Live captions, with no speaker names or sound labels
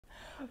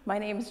My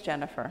name's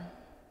Jennifer.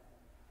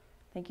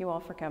 Thank you all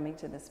for coming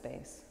to this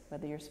space,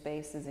 whether your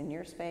space is in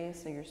your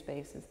space or your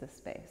space is this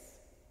space.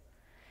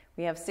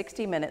 We have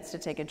 60 minutes to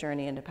take a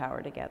journey into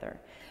power together.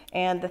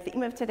 And the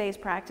theme of today's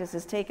practice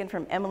is taken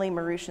from Emily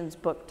Marushin's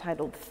book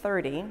titled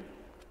 30.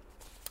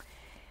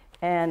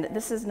 And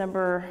this is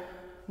number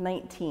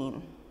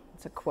 19.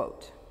 It's a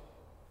quote.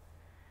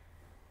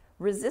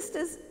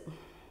 Resistance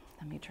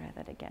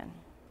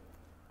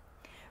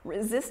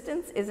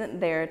isn't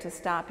there to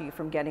stop you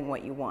from getting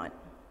what you want.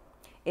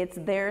 It's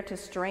there to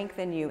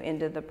strengthen you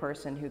into the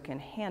person who can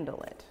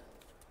handle it.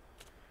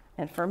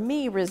 And for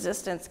me,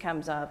 resistance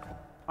comes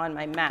up on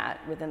my mat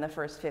within the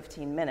first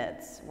 15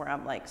 minutes where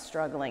I'm like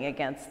struggling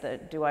against the,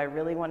 do I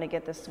really want to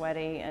get this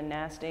sweaty and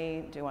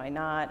nasty? Do I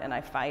not? And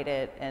I fight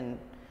it. And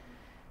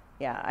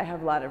yeah, I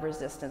have a lot of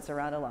resistance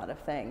around a lot of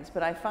things.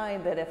 But I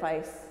find that if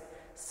I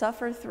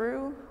suffer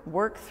through,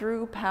 work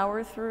through,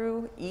 power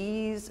through,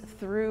 ease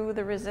through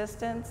the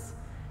resistance,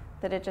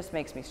 that it just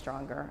makes me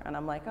stronger. And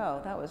I'm like,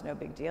 oh, that was no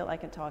big deal. I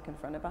can talk in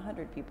front of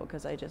 100 people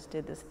because I just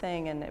did this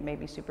thing and it made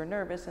me super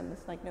nervous and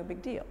it's like no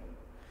big deal.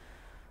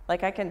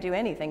 Like I can do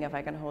anything if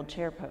I can hold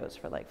chair pose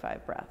for like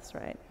 5 breaths,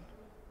 right?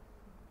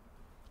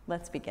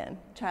 Let's begin.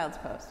 Child's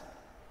pose.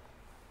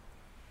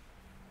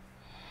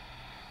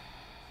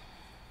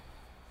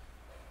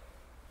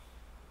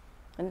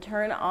 And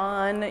turn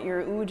on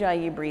your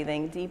ujjayi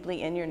breathing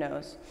deeply in your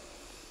nose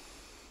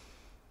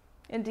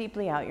and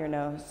deeply out your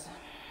nose.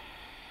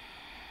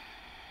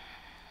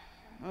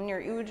 And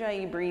your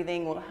ujjayi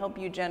breathing will help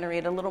you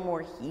generate a little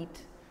more heat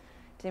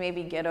to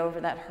maybe get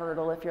over that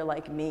hurdle if you're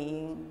like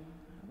me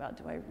about,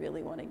 do I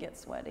really want to get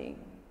sweaty?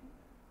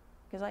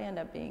 Because I end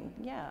up being,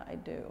 yeah, I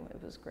do.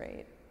 It was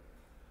great.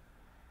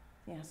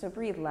 Yeah, so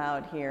breathe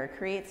loud here.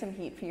 Create some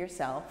heat for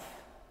yourself.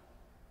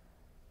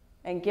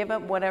 And give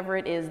up whatever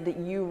it is that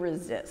you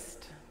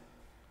resist.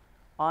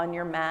 On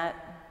your mat,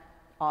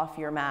 off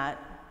your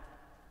mat,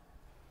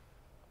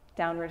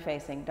 downward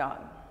facing dog.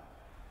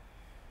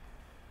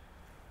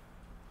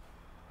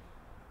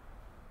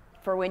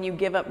 For when you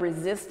give up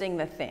resisting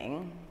the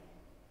thing,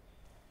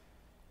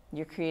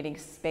 you're creating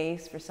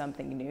space for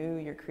something new.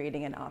 You're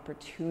creating an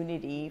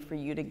opportunity for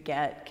you to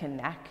get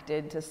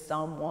connected to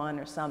someone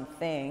or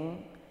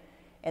something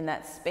in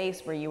that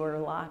space where you were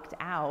locked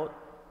out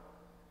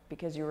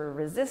because you were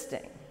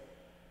resisting.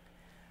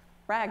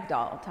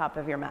 Ragdoll, top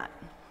of your mat.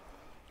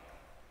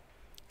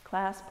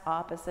 Clasp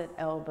opposite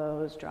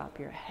elbows, drop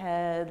your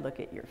head, look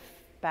at your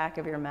back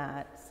of your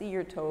mat, see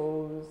your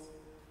toes.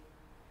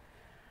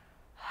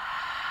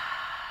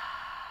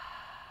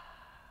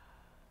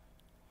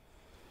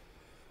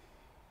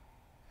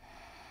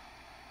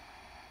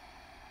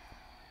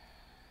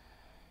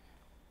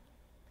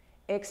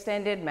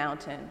 Extended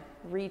mountain,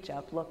 reach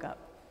up, look up.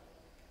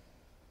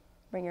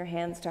 Bring your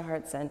hands to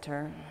heart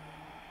center.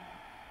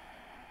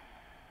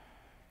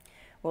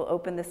 We'll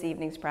open this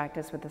evening's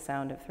practice with the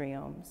sound of 3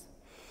 ohms.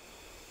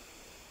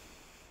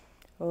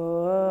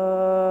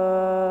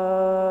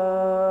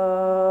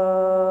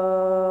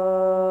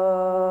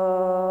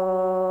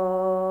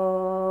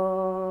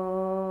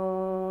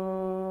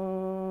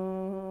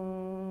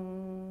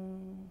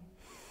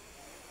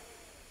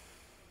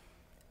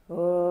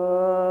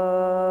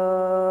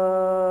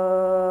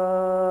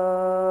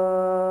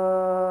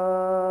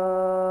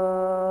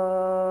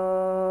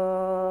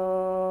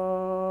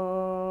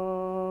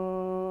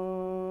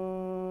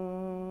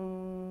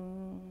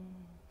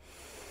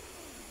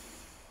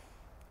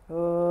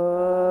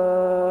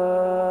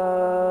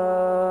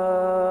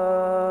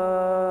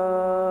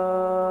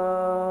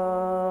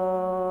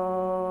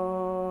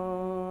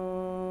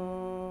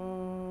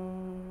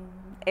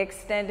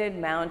 Extended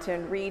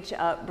mountain, reach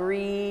up,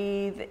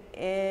 breathe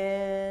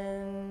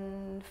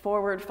in,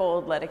 forward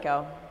fold, let it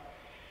go.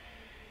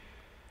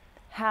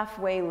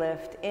 Halfway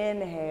lift,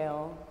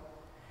 inhale,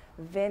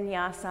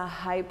 vinyasa,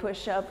 high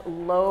push-up,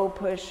 low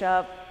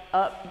push-up,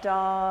 up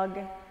dog,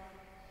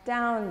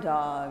 down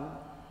dog.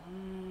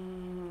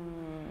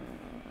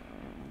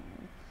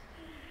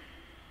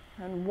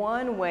 And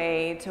one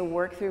way to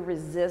work through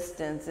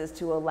resistance is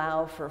to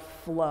allow for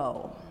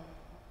flow,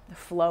 the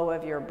flow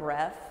of your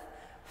breath,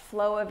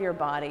 flow of your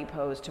body,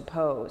 pose to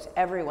pose.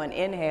 Everyone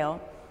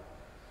inhale.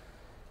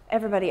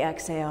 Everybody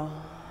exhale.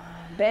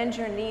 Bend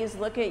your knees,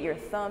 look at your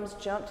thumbs,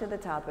 jump to the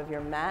top of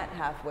your mat,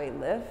 halfway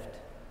lift.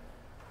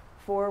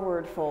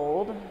 Forward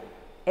fold.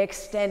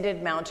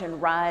 Extended mountain,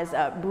 rise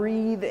up,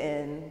 breathe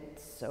in.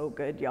 So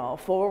good, y'all.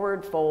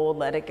 Forward fold,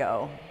 let it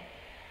go.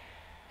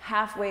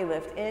 Halfway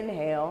lift,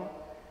 inhale.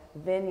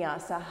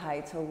 Vinyasa,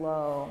 high to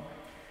low.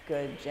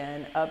 Good,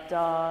 Jen. Up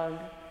dog,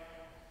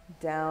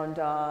 down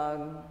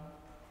dog.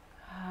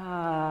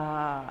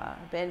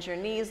 Bend your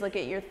knees, look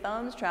at your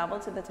thumbs, travel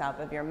to the top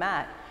of your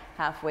mat.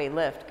 Halfway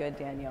lift, good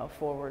Danielle,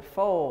 forward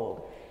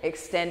fold.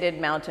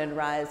 Extended mountain,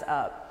 rise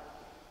up.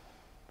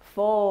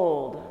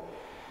 Fold.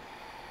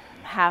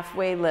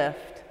 Halfway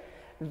lift.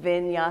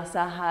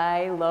 Vinyasa,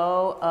 high,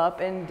 low, up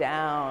and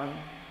down.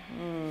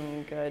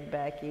 Good,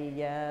 Becky,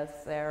 yes,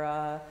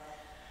 Sarah.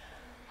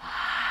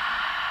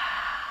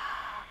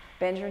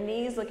 Bend your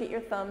knees, look at your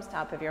thumbs,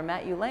 top of your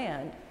mat, you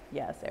land.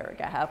 Yes,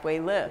 Erica, halfway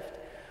lift.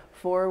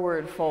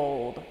 Forward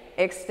fold,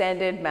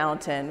 extended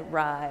mountain,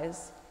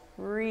 rise,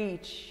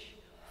 reach,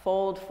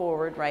 fold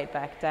forward, right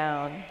back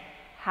down.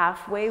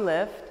 Halfway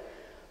lift,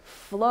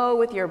 flow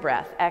with your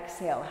breath.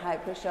 Exhale, high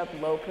push up,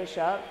 low push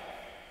up.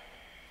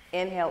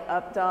 Inhale,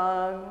 up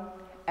dog.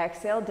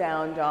 Exhale,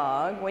 down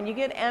dog. When you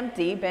get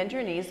empty, bend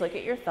your knees, look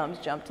at your thumbs,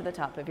 jump to the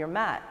top of your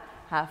mat.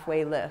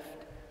 Halfway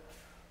lift,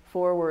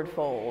 forward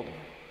fold,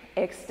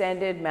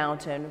 extended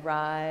mountain,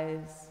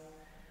 rise,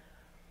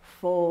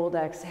 fold,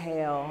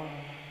 exhale.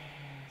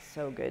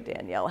 So good,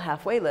 Danielle.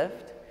 Halfway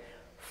lift,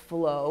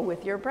 flow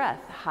with your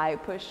breath. High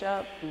push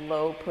up,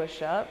 low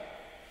push up.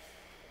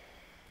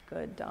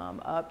 Good,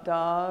 Dom. Up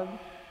dog,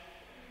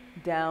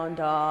 down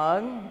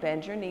dog.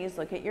 Bend your knees,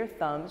 look at your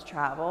thumbs,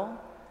 travel.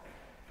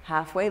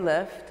 Halfway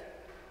lift,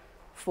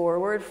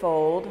 forward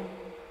fold,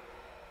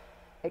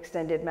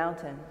 extended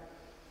mountain.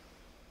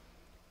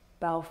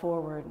 Bow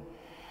forward.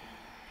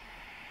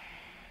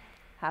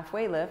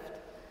 Halfway lift,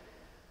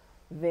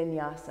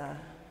 vinyasa.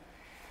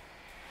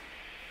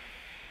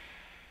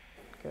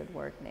 Good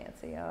work,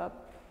 Nancy.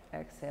 Up,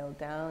 exhale,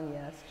 down.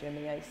 Yes,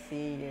 Jimmy, I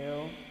see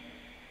you.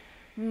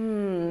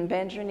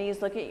 Bend your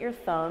knees, look at your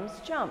thumbs,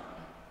 jump.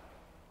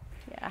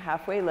 Yeah,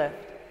 halfway lift,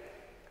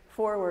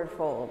 forward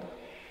fold.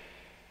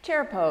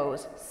 Chair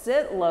pose,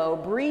 sit low,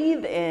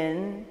 breathe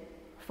in,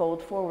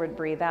 fold forward,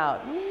 breathe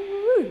out.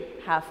 Woo.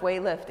 Halfway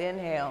lift,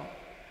 inhale.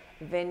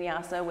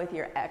 Vinyasa with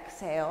your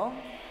exhale.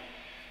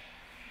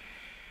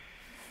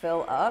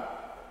 Fill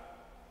up,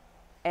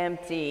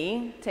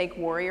 empty. Take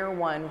warrior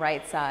one,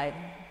 right side.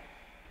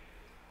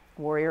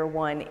 Warrior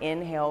one,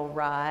 inhale,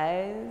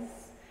 rise.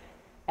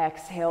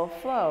 Exhale,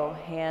 flow,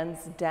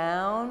 hands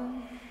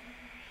down.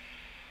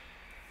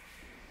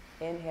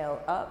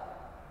 Inhale, up.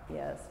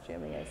 Yes,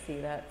 Jimmy, I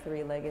see that.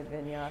 Three-legged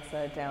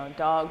vinyasa, down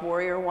dog.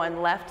 Warrior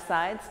one, left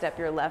side. Step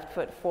your left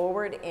foot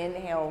forward.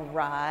 Inhale,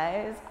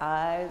 rise.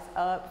 Eyes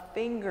up,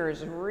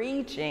 fingers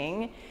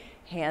reaching.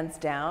 Hands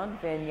down,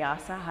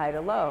 vinyasa, high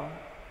to low.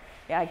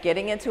 Yeah,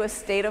 getting into a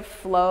state of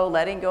flow,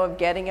 letting go of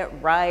getting it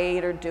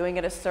right or doing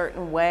it a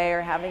certain way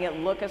or having it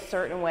look a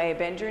certain way.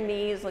 Bend your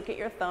knees, look at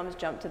your thumbs,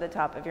 jump to the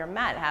top of your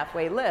mat.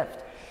 Halfway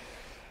lift.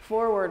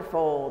 Forward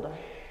fold.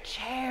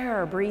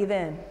 Chair, breathe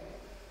in.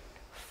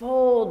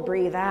 Fold,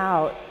 breathe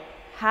out.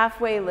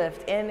 Halfway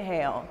lift,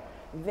 inhale.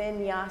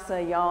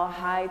 Vinyasa, y'all,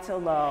 high to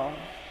low.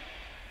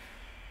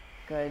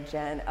 Good,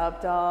 Jen.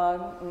 Up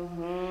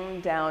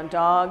dog, down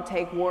dog.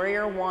 Take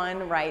warrior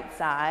one, right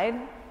side.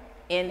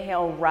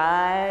 Inhale,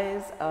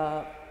 rise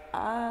up,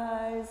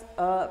 eyes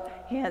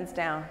up, hands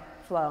down,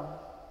 flow.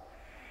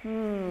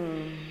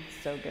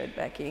 So good,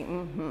 Becky.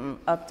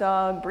 Up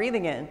dog,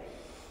 breathing in.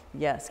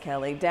 Yes,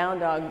 Kelly. Down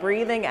dog,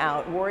 breathing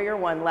out. Warrior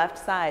one, left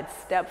side.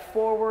 Step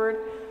forward,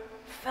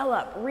 fill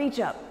up, reach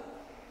up.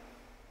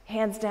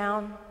 Hands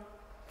down,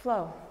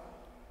 flow.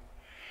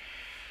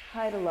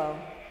 High to low.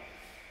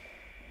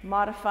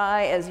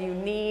 Modify as you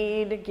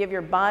need. Give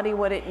your body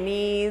what it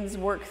needs.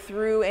 Work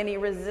through any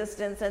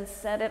resistance and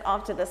set it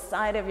off to the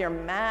side of your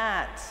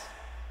mat.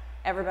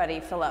 Everybody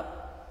fill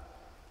up.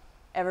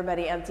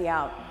 Everybody empty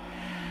out.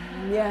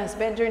 Yes,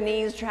 bend your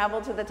knees,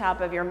 travel to the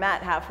top of your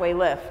mat, halfway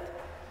lift.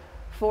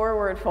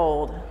 Forward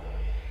fold.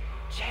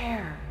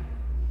 Chair.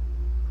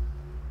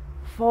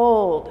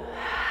 Fold.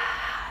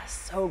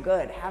 So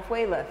good.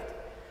 Halfway lift.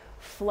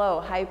 Flow.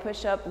 High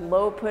push up,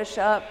 low push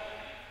up.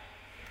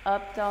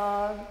 Up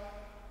dog.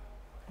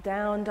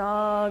 Down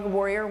dog.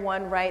 Warrior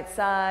one, right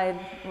side.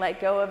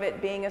 Let go of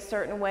it being a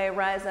certain way.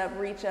 Rise up,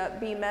 reach up,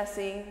 be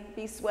messy,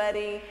 be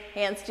sweaty.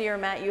 Hands to your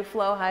mat, you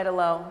flow high to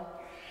low.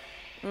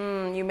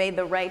 You made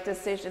the right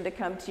decision to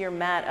come to your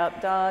mat.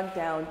 Up dog,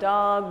 down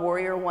dog.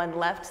 Warrior one,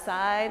 left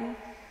side.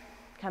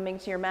 Coming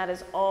to your mat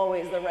is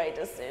always the right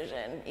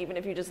decision. Even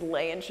if you just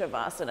lay in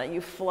Shavasana,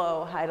 you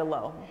flow high to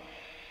low.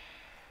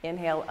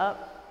 Inhale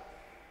up.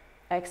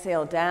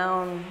 Exhale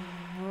down.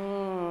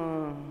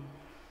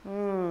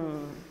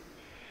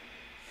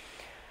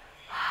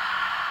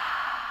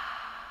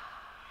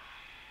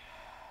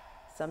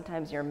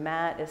 Sometimes your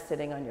mat is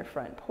sitting on your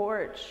front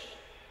porch.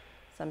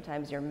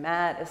 Sometimes your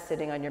mat is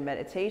sitting on your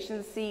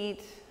meditation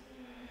seat.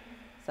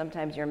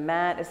 Sometimes your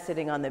mat is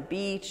sitting on the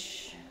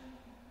beach.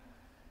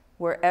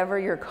 Wherever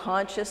you're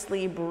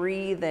consciously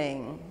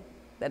breathing,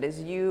 that is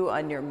you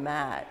on your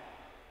mat.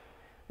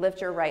 Lift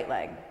your right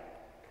leg.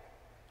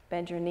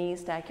 Bend your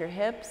knees, stack your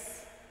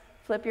hips.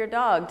 Flip your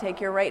dog.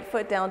 Take your right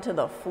foot down to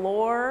the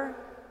floor.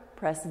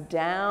 Press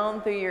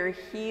down through your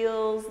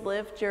heels.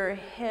 Lift your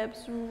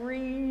hips.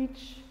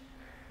 Reach.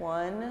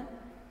 1,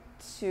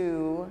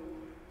 2,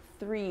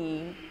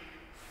 3,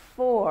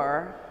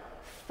 4,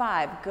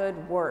 5.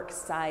 Good work.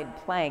 Side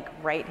plank.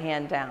 Right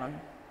hand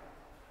down.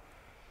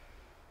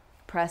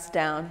 Press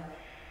down.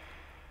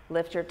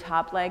 Lift your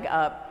top leg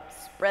up.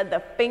 Spread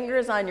the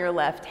fingers on your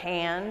left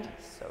hand.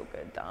 So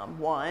good, Dom.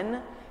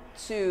 1,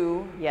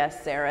 2,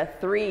 yes, Sarah.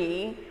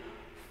 3,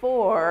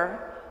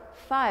 4,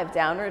 5.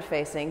 Downward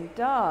facing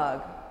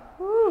dog.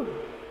 Woo.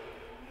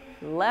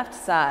 Left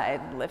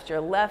side, lift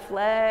your left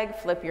leg,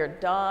 flip your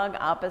dog,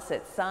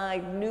 opposite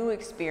side, new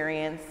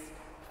experience.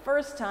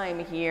 First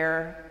time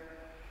here.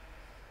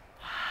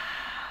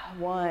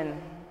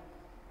 1,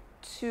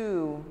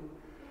 2,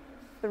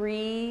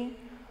 3,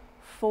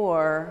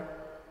 4,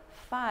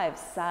 5,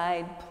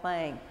 side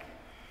plank.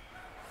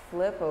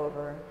 Flip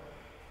over,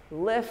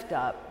 lift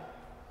up.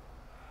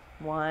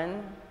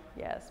 1,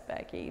 yes,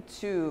 Becky,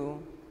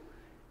 2,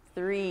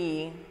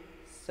 3,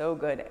 so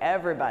good,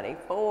 everybody.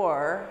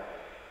 4,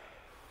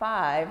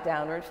 5,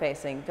 downward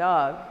facing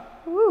dog.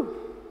 Woo.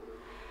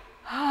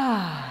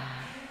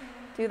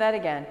 Do that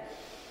again.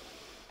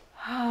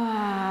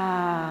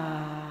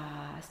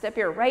 Step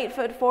your right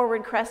foot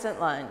forward, crescent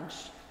lunge.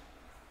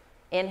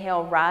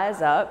 Inhale,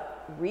 rise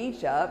up,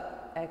 reach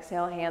up.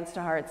 Exhale, hands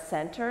to heart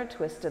center.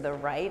 Twist to the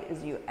right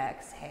as you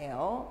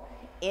exhale.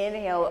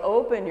 Inhale,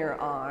 open your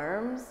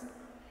arms.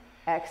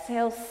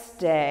 Exhale,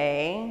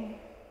 stay.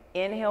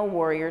 Inhale,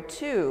 warrior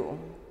 2.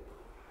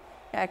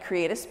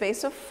 Create a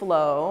space of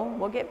flow.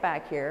 We'll get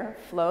back here.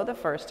 Flow the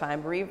first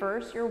time.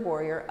 Reverse your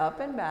warrior up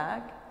and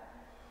back.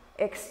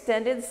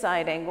 Extended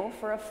side angle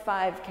for a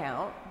 5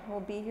 count.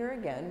 We'll be here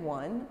again.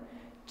 1,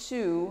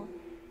 2,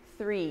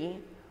 3,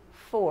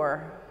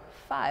 4,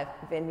 5.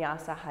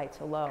 Vinyasa high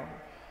to low.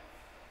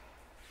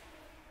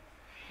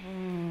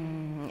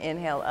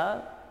 Inhale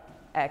up.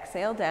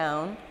 Exhale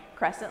down.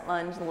 Crescent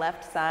lunge,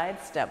 left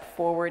side. Step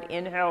forward.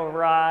 Inhale,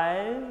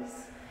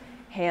 rise.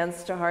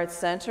 Hands to heart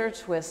center.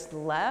 Twist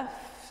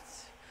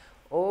left.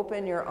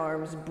 Open your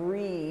arms.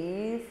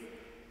 Breathe.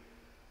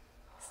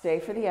 Stay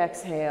for the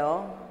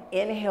exhale.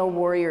 Inhale,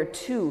 warrior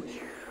 2.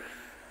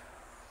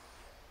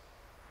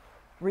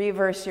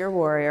 Reverse your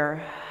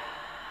warrior.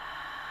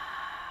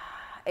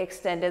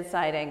 Extended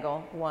side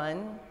angle.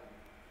 1,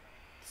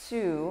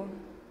 2,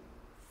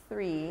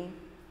 3,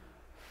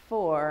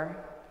 4,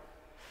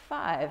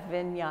 5.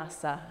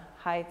 Vinyasa,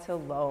 high to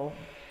low.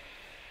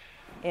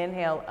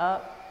 Inhale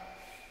up.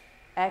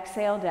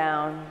 Exhale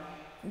down.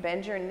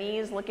 Bend your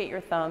knees, look at your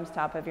thumbs,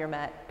 top of your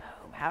mat.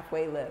 Boom,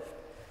 halfway lift.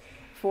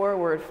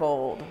 Forward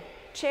fold.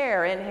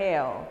 Chair,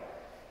 inhale.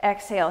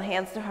 Exhale,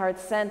 hands to heart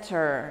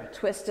center.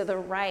 Twist to the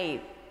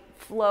right.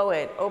 Flow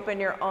it. Open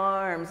your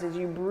arms as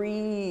you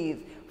breathe.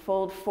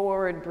 Fold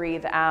forward,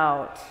 breathe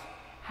out.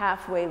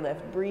 Halfway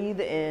lift. Breathe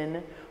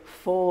in.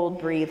 Fold,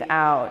 breathe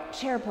out.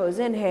 Chair pose,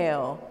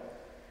 inhale.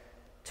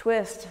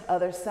 Twist,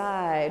 other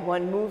side.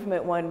 1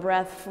 movement, 1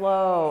 breath,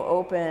 flow.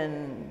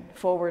 Open.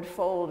 Forward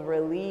fold,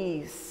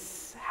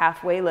 release.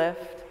 Halfway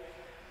lift.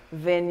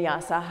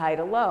 Vinyasa, high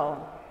to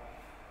low.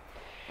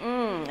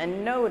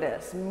 And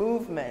notice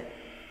movement.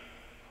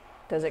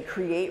 Does it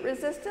create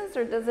resistance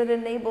or does it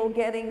enable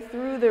getting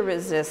through the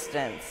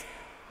resistance?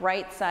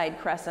 Right side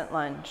crescent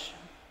lunge.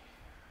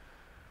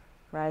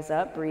 Rise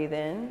up, breathe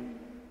in.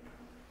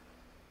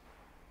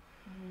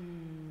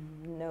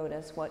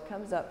 Notice what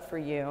comes up for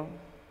you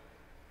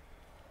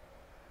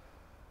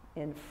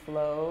in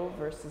flow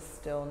versus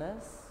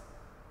stillness.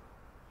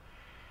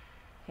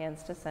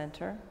 Hands to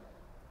center.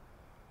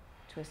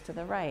 Twist to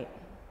the right.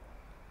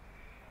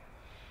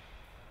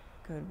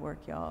 Good work,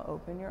 y'all.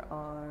 Open your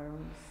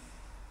arms.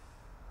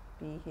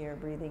 Be here,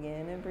 breathing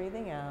in and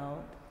breathing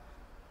out.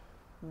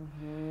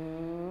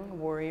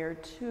 Warrior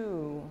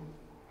 2.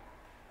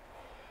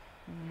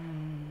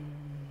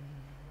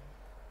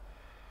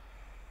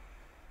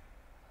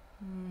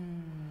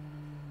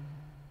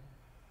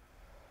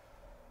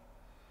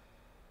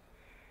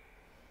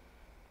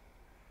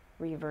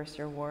 Reverse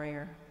your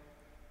warrior.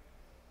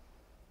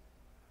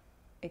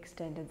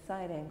 Extended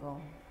side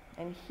angle.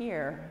 And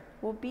here,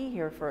 we'll be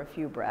here for a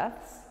few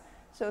breaths.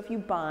 So if you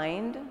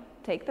bind,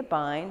 take the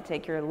bind,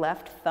 take your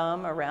left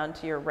thumb around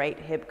to your right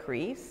hip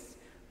crease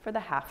for the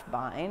half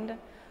bind.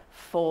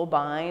 Full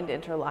bind,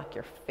 interlock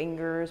your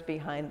fingers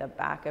behind the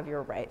back of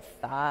your right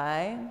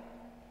thigh.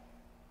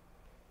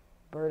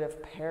 Bird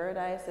of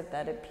paradise, if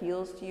that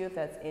appeals to you, if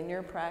that's in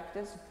your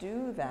practice,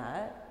 do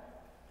that.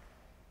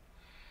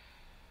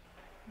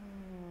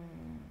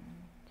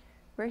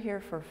 We're here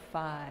for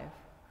 5.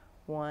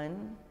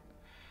 1,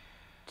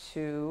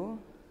 2,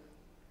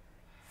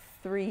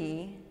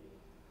 3,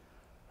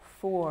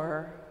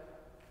 4,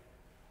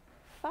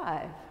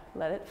 5.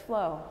 Let it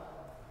flow.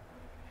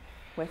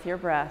 With your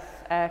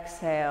breath,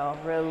 exhale,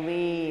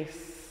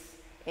 release.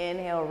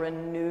 Inhale,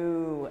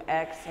 renew.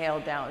 Exhale,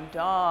 down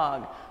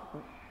dog.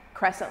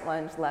 Crescent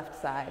lunge,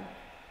 left side.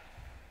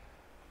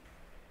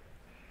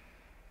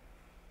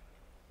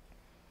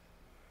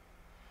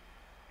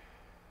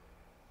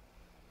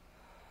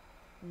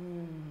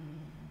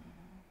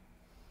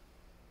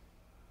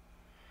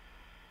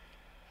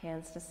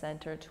 Hands to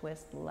center,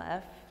 twist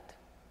left.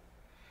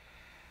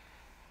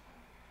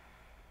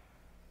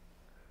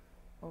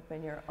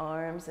 Open your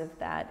arms if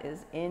that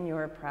is in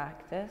your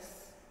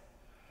practice.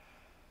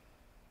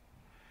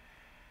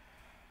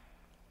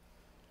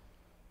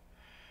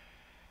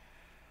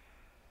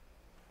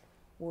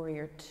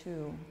 Warrior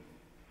 2.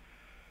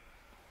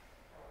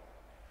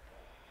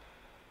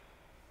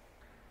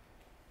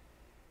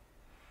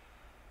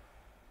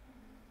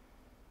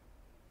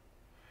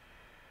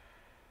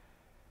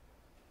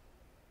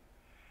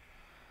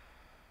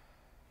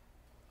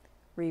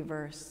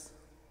 reverse.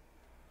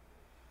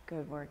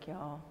 Good work,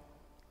 y'all.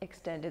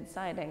 Extended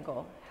side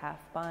angle, half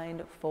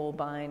bind, full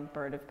bind,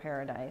 bird of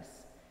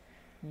paradise.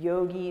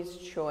 Yogi's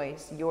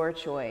choice, your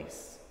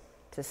choice,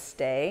 to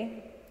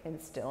stay in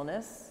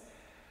stillness,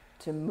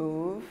 to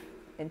move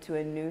into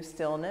a new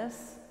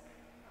stillness.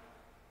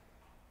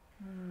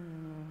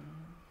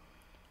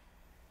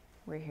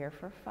 We're here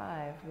for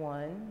 5.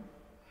 1,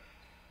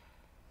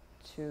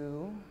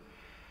 2,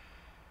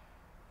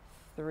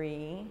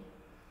 3,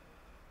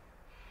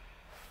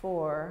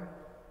 4,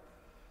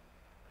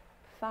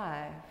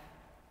 5.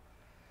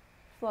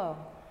 Flow.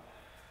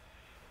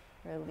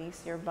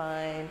 Release your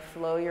bind,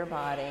 flow your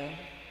body.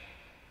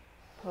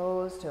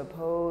 Pose to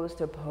pose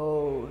to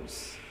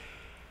pose.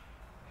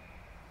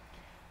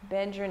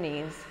 Bend your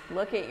knees,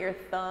 look at your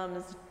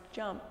thumbs,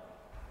 jump.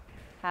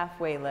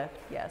 Halfway lift,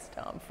 yes,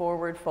 Tom.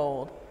 Forward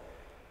fold.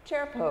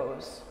 Chair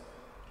pose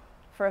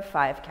for a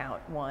 5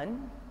 count.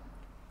 1,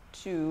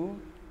 2,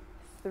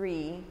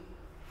 3,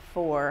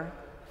 4,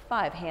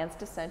 5. Hands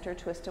to center,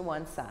 twist to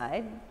one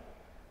side.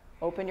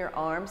 Open your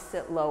arms,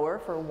 sit lower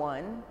for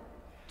 1,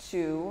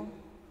 2,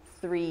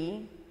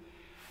 3,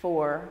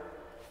 4,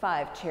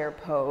 5. Chair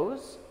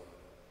pose.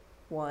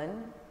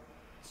 1,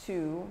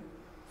 2,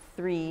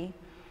 3,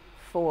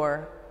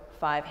 4,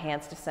 5.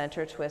 Hands to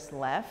center, twist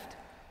left.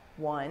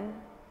 1,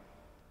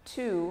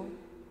 2,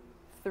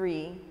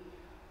 3,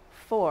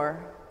 4,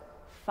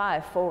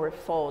 5. Forward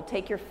fold.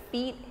 Take your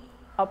feet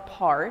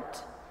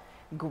apart.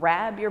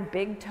 Grab your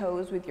big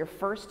toes with your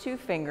first 2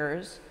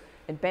 fingers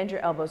and bend your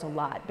elbows a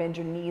lot. Bend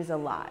your knees a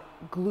lot.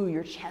 Glue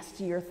your chest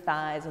to your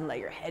thighs and let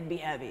your head be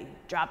heavy.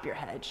 Drop your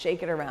head.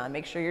 Shake it around.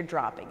 Make sure you're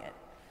dropping it.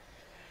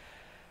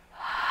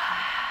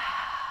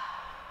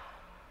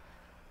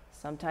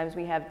 Sometimes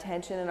we have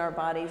tension in our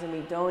bodies and we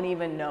don't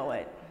even know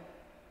it.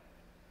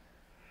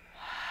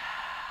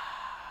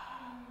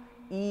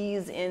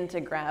 Ease into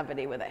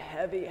gravity with a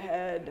heavy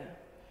head.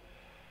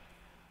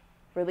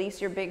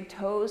 Release your big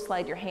toes,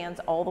 slide your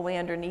hands all the way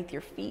underneath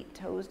your feet,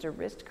 toes to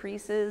wrist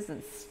creases,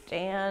 and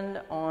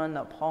stand on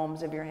the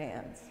palms of your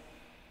hands.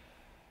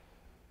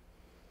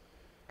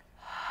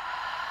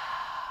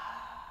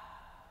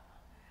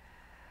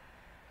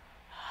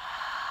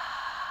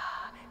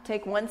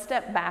 Take 1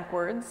 step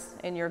backwards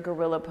in your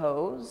gorilla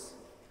pose.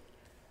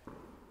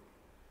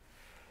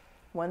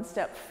 1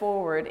 step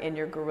forward in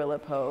your gorilla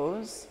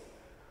pose.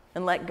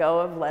 And let go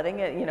of letting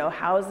it,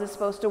 how is this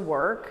supposed to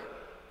work?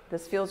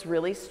 This feels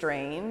really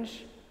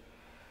strange.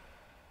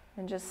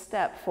 And just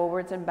step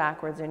forwards and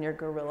backwards in your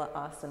gorilla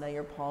asana,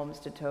 your palms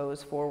to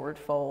toes, forward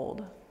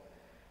fold.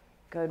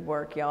 Good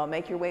work, y'all.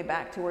 Make your way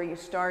back to where you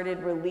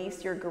started.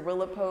 Release your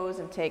gorilla pose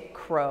and take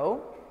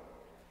crow.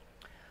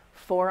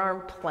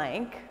 Forearm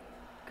plank.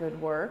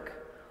 Good work.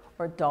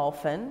 Or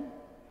dolphin.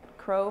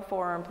 Crow,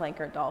 forearm plank,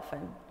 or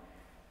dolphin.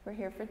 We're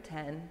here for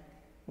 10.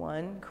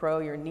 1, crow,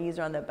 your knees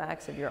are on the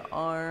backs of your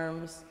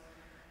arms.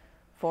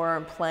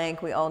 Forearm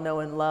plank, we all know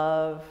and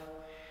love.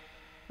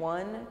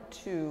 1,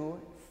 2,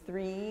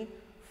 3,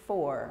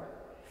 4,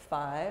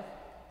 5,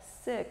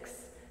 6,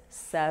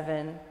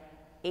 7,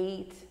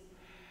 8,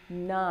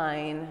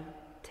 9,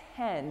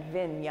 10.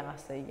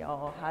 Vinyasa,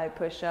 y'all. High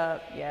push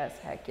up, yes,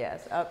 heck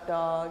yes. Up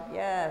dog,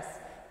 yes.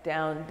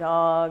 Down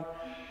dog,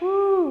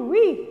 woo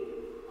wee.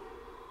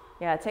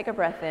 Yeah, take a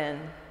breath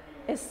in.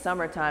 It's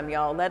summertime,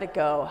 y'all. Let it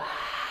go.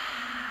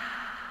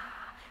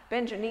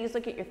 Bend your knees,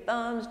 look at your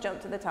thumbs,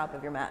 jump to the top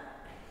of your mat.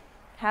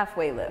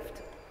 Halfway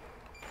lift.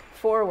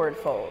 Forward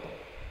fold.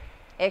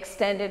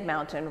 Extended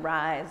mountain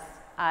rise,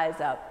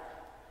 eyes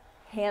up.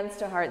 Hands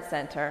to heart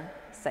center.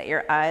 Set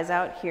your eyes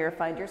out here,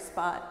 find your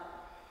spot.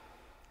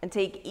 And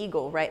take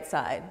eagle, right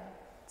side.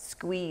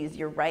 Squeeze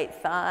your right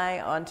thigh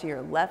onto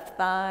your left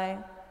thigh.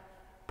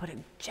 Put a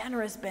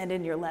generous bend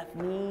in your left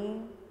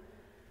knee.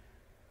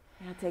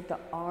 Now take the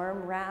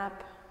arm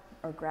wrap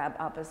or grab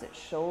opposite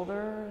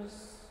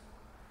shoulders.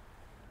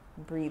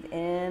 Breathe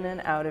in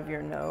and out of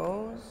your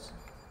nose.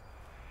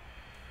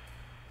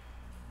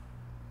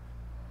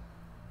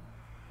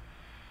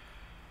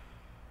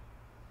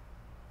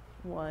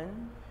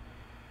 One,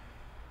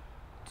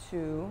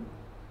 2,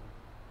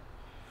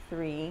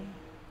 3,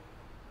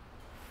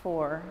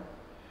 4,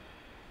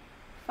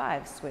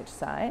 5. Switch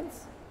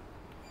sides.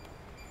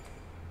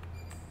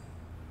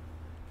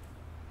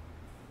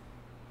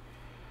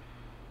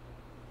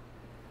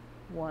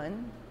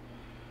 One,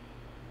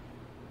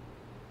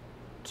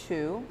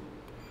 2,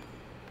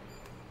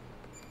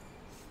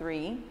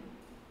 3,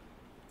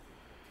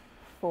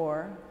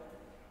 4,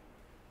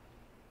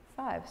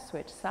 5.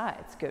 Switch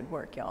sides. Good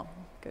work, y'all.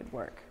 Good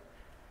work.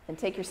 And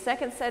take your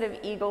second set of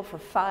eagle for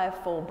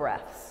 5 full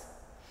breaths.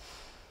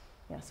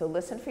 Yeah, so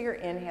listen for your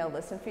inhale,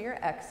 listen for your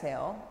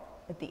exhale.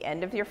 At the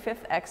end of your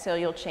 5th exhale,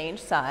 you'll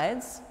change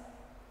sides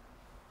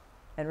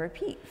and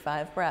repeat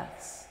 5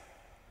 breaths.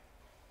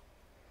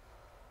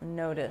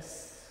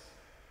 Notice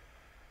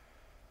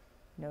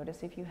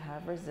if you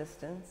have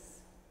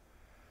resistance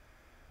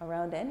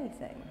around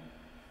anything.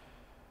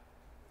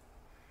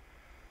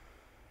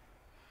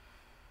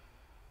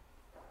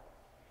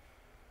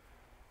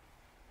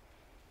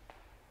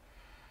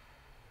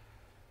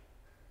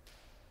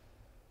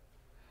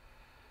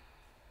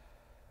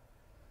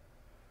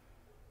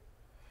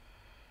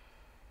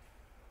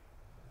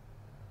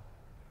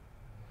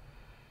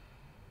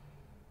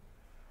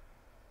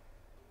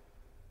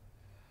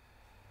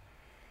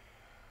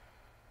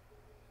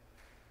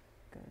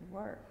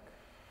 work.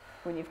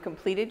 When you've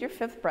completed your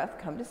 5th breath,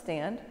 come to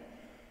stand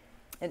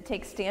and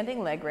take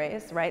standing leg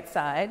raise, right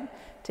side.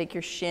 Take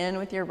your shin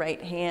with your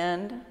right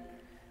hand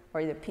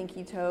or the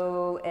pinky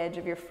toe edge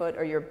of your foot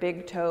or your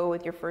big toe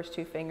with your first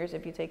 2 fingers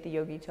if you take the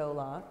yogi toe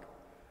lock.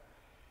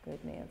 Good,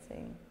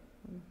 Nancy.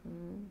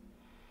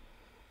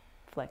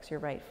 Flex your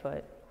right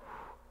foot.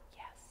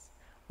 Yes.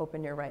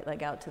 Open your right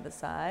leg out to the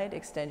side.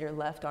 Extend your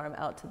left arm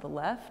out to the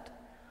left.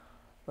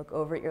 Look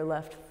over at your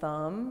left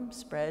thumb.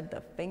 Spread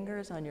the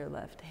fingers on your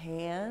left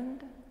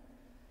hand.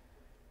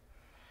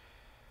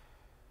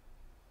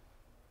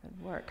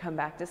 Good work. Come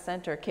back to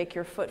center. Kick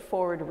your foot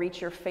forward.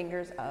 Reach your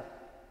fingers up.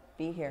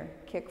 Be here.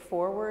 Kick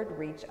forward.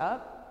 Reach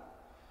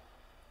up.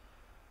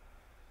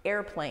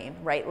 Airplane.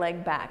 Right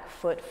leg back.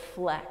 Foot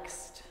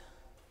flexed.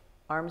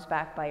 Arms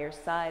back by your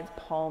sides.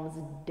 Palms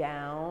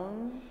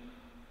down.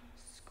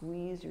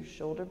 Squeeze your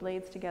shoulder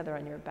blades together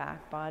on your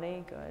back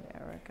body. Good,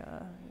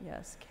 Erica.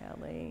 Yes,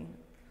 Kelly.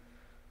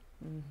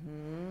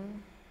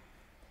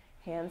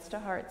 Hands to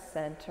heart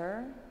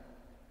center.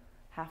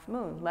 Half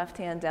moon. Left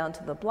hand down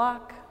to the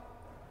block.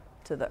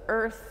 To the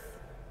earth,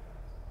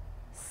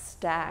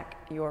 stack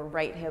your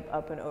right hip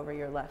up and over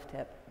your left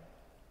hip.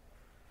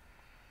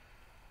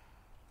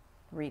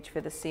 Reach for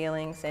the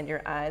ceiling, send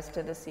your eyes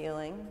to the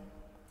ceiling.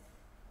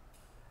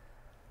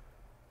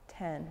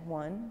 10,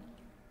 1,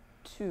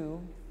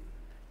 2,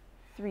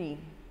 3,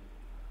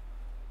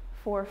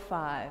 4,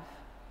 5,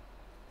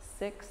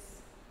 6,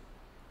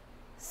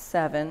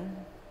 7,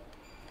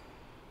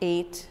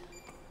 8,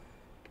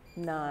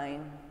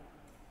 9,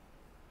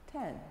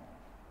 10.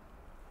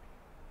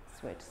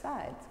 Switch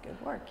sides. Good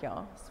work,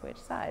 y'all. Switch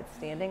sides.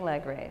 Standing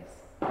leg raise.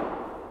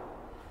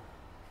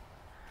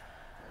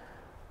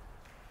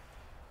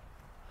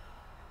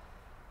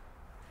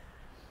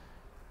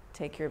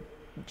 Take your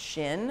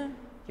shin,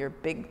 your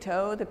big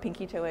toe, the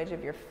pinky toe edge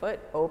of your foot,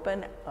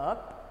 open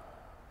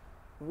up,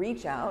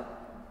 reach out.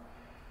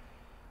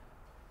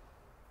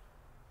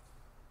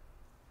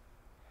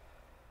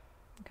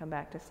 Come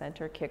back to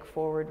center, kick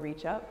forward,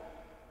 reach up,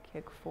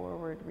 kick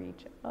forward,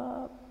 reach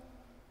up.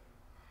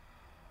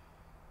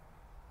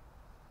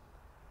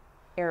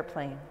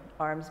 Airplane,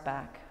 arms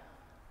back,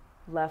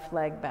 left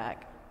leg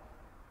back.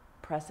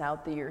 Press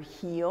out through your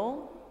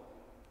heel,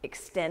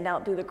 extend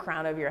out through the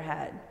crown of your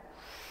head.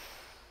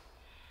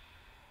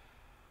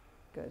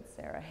 Good,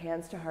 Sarah.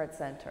 Hands to heart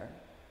center.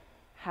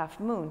 Half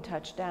moon,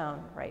 touch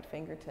down, right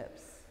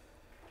fingertips.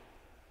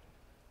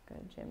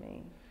 Good,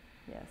 Jimmy.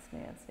 Yes,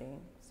 Nancy.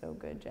 So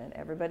good, Jen.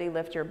 Everybody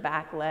lift your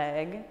back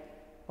leg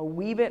a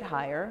wee bit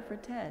higher for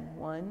 10.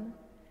 1,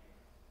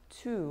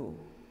 2.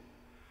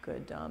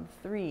 Good, Dom.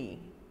 3,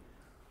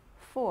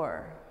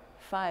 4,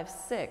 5,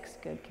 6.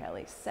 Good,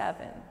 Kelly.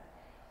 7,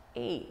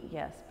 8.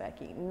 Yes,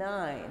 Becky.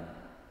 9,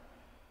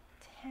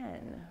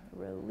 10.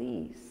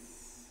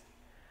 Release.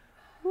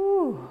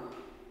 Whew.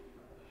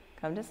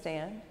 Come to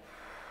stand.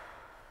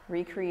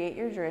 Recreate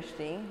your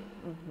drishti.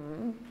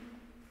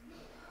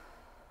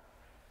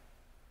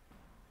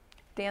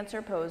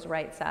 Dancer pose,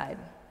 right side.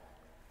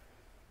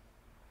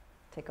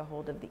 Take a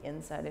hold of the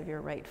inside of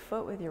your right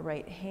foot with your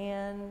right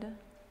hand.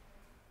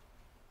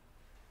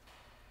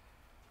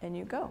 And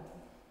you go.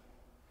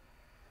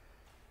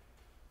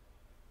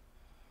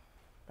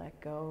 Let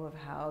go of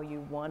how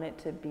you want it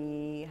to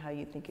be, how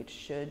you think it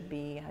should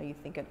be, how you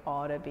think it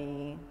ought to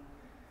be.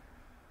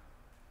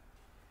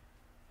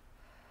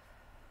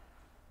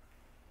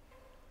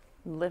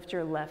 Lift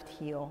your left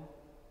heel.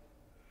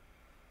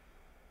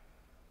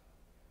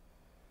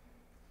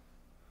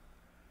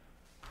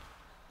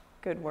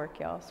 Good work,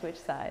 y'all. Switch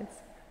sides.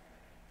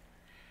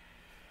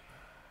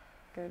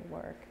 Good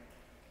work.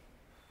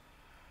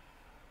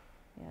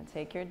 Yeah,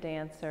 take your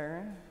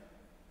dancer.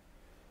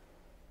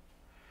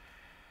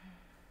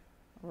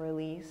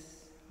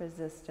 Release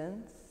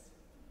resistance.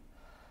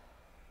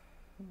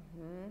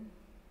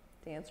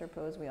 Dancer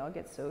pose, we all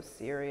get so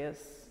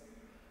serious.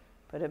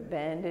 Put a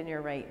bend in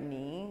your right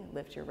knee,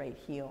 lift your right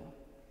heel.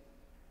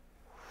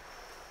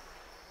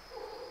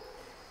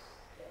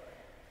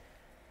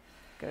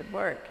 Good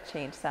work.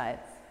 Change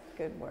sides.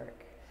 Good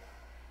work.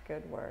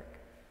 Good work.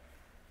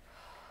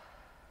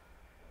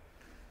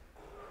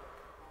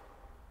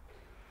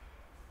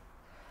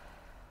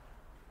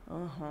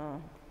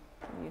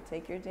 You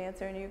take your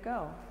dancer and you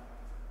go.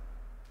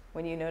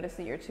 When you notice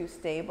that you're too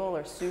stable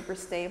or super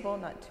stable,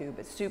 not too,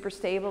 but super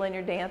stable in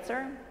your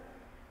dancer,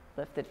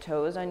 lift the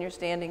toes on your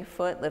standing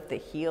foot, lift the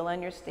heel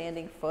on your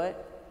standing foot.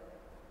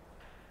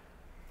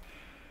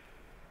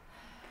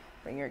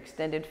 Bring your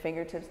extended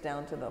fingertips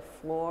down to the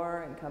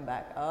floor and come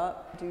back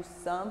up. Do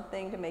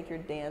something to make your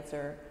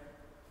dancer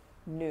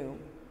new,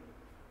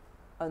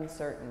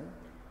 uncertain.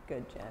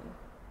 Good, Jen.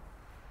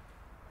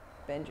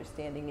 Bend your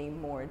standing knee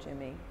more,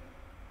 Jimmy.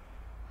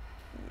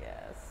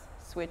 Yes.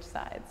 Switch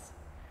sides.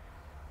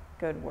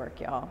 Good work,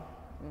 y'all.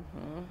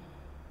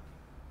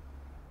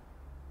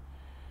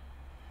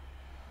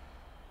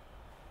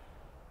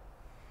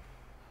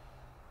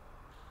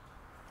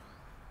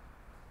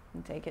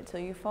 And take it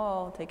till you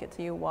fall. Take it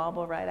till you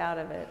wobble right out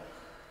of it.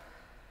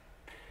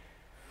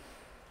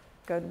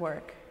 Good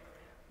work.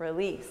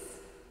 Release.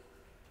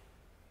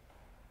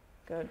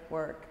 Good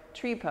work.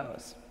 Tree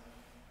pose.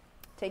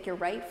 Take your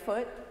right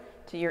foot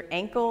to your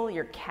ankle,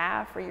 your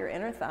calf, or your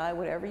inner thigh,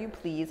 whatever you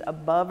please.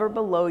 Above or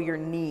below your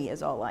knee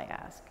is all I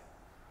ask.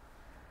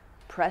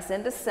 Press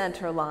into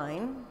center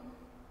line.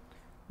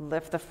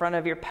 Lift the front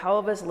of your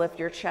pelvis, lift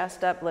your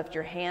chest up, lift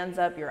your hands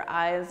up, your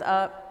eyes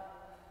up.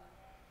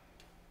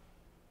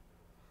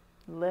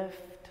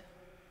 Lift.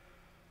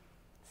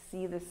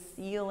 See the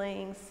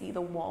ceiling, see the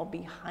wall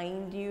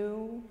behind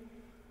you.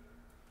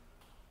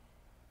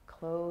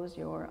 Close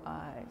your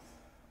eyes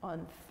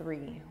on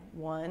 3.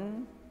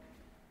 1,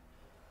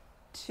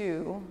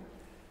 2,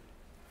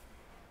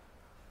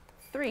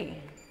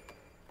 3.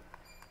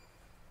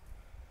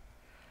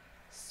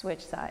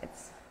 Switch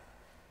sides.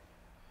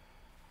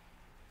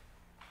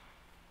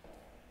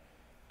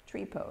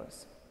 Tree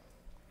pose.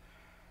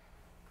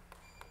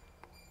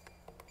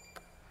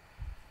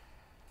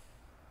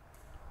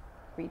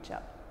 Reach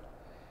up,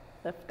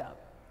 lift up,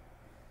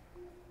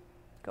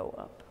 go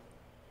up.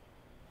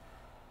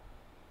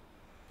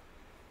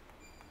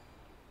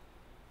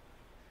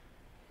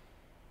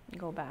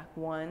 Go back.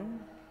 1,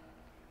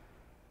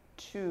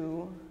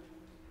 2,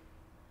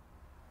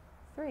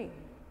 3.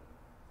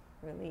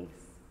 Release.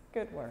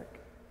 Good work.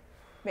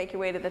 Make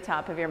your way to the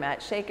top of your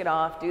mat. Shake it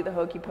off. Do the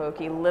hokey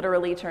pokey.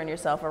 Literally turn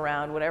yourself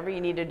around. Whatever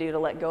you need to do to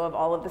let go of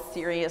all of the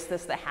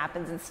seriousness that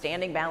happens in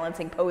standing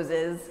balancing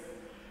poses.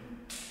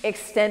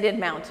 Extended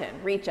mountain.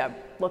 Reach up.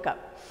 Look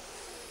up.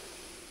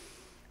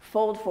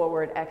 Fold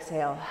forward.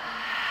 Exhale.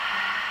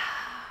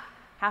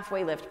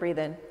 Halfway lift. Breathe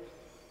in.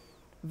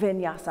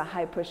 Vinyasa,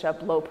 high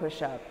push-up, low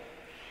push-up.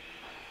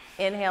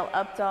 Inhale,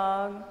 up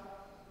dog.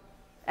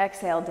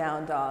 Exhale,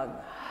 down dog.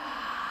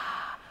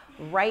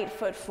 Right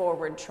foot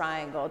forward,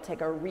 triangle.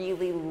 Take a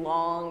really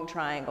long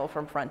triangle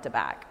from front to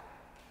back.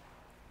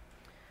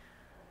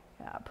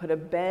 Yeah, put a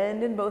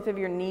bend in both of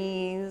your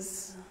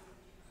knees.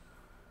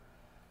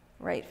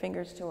 Right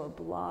fingers to a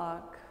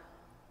block.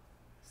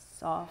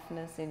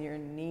 Softness in your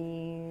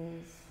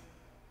knees.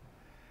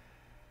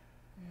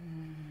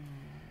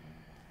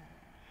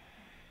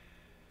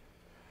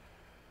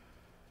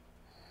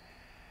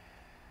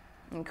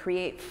 And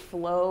create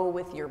flow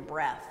with your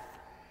breath.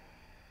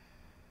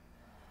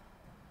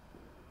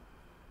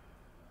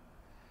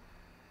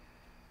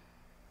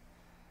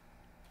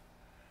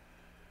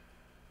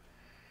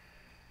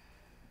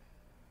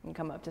 And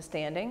come up to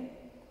standing.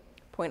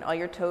 Point all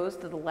your toes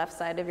to the left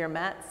side of your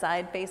mat,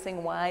 side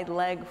facing wide,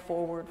 leg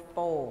forward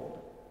fold.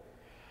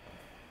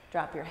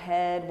 Drop your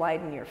head,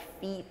 widen your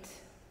feet.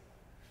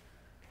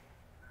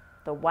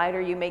 The wider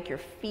you make your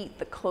feet,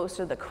 the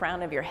closer the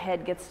crown of your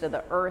head gets to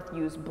the earth.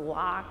 Use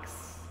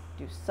blocks.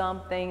 Do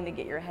something to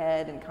get your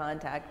head in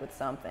contact with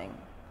something.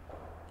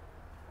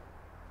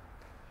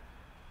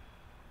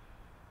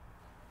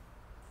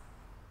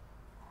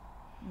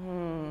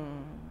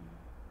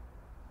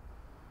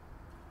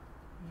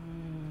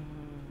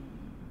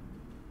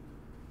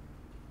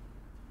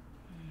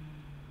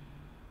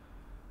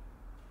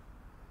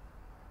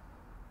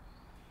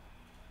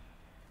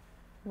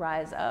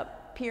 Rise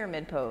up,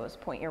 pyramid pose.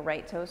 Point your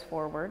right toes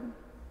forward.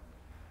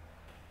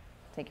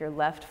 Take your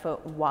left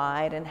foot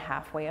wide and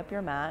halfway up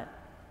your mat.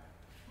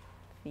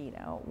 Feet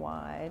out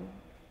wide.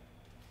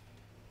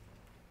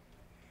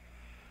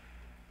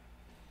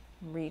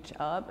 Reach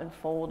up and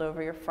fold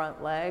over your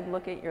front leg.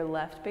 Look at your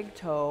left big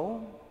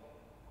toe.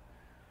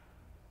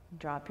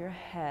 Drop your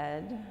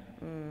head.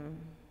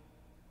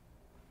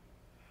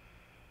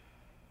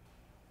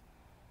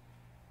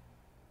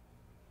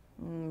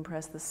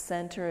 Press the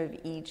center of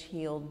each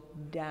heel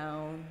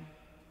down.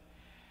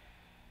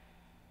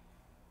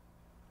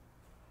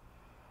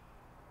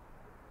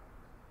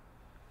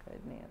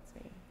 Good,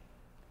 Nancy.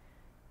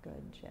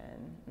 Good,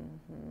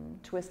 Jen.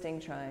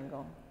 Twisting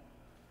triangle.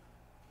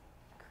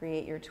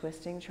 Create your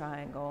twisting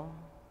triangle.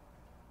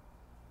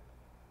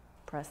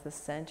 Press the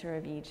center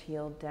of each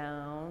heel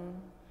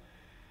down.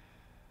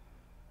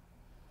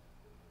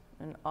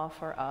 And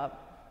offer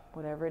up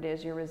whatever it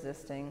is you're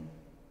resisting.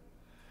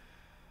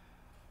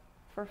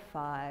 For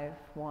 5.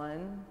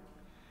 1,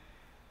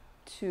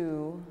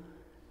 2,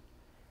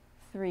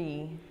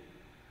 3,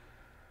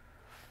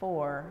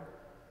 4,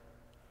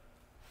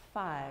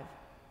 5.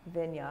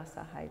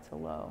 Vinyasa, high to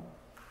low.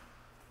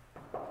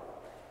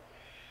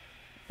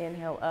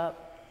 Inhale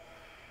up.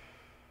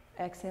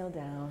 Exhale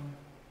down.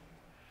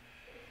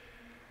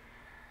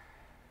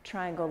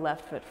 Triangle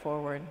left foot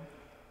forward.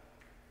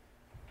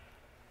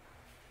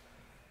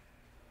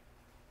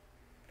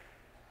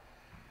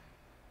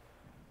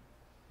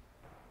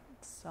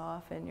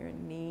 Soften your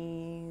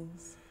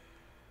knees.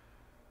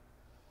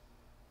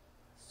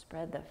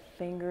 Spread the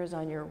fingers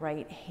on your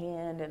right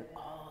hand in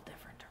all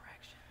different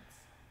directions.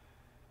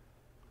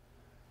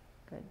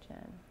 Good,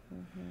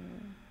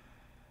 Jen.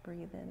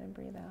 Breathe in and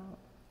breathe out.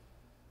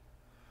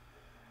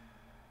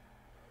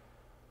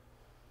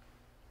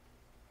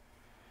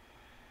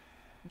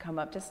 Come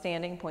up to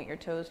standing, point your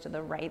toes to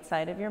the right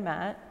side of your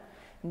mat.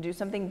 And do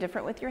something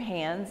different with your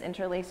hands.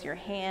 Interlace your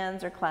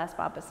hands or clasp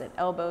opposite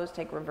elbows.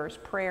 Take reverse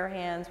prayer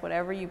hands,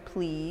 whatever you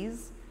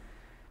please.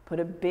 Put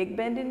a big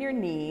bend in your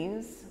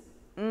knees,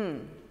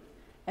 and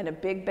a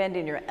big bend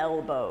in your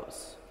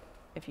elbows.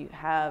 If you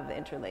have the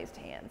interlaced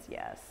hands,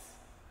 yes.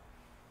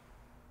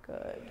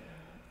 Good.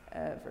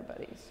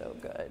 Everybody's so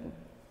good.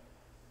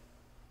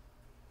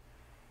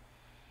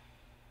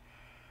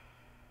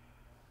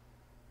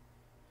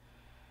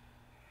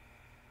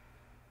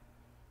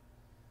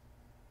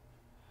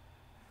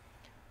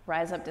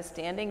 Rise up to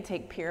standing,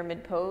 take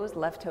pyramid pose,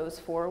 left toes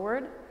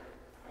forward.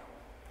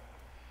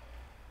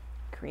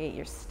 Create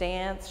your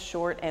stance,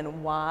 short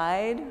and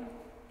wide.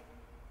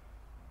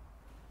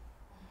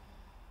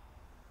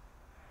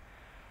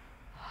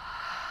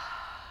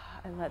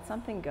 And let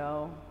something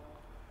go.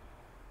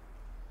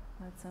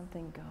 Let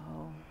something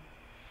go.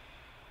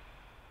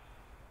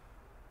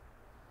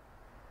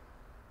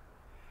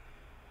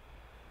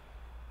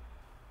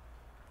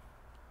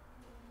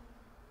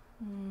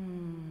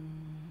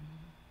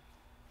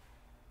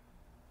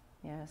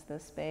 Yes, the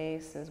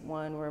space is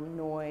one where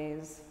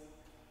noise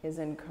is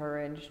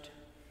encouraged.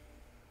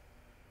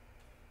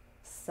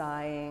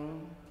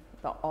 Sighing,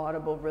 the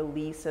audible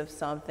release of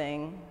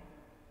something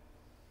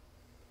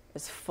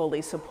is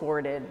fully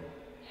supported.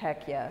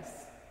 Heck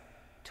yes.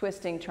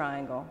 Twisting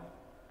triangle.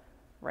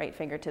 Right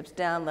fingertips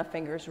down, left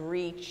fingers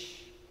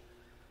reach.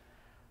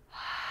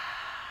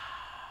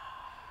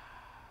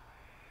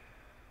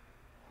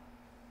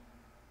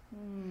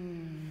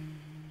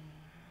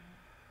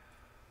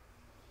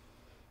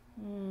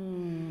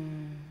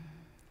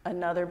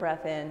 Another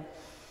breath in.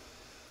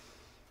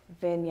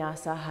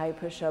 Vinyasa, high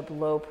push-up,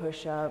 low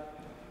push-up.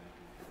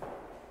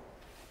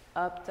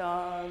 Up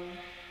dog.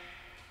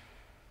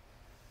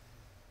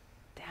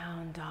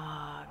 Down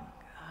dog.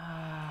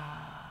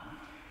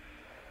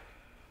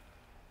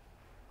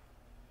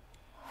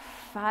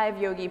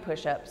 5 yogi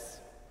push-ups.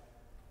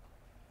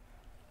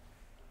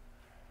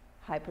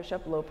 High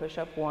push-up, low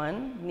push-up,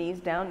 1. Knees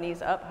down,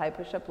 knees up, high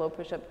push-up, low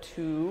push-up,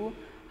 2.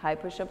 High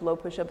push-up, low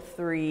push-up,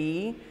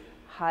 3.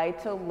 High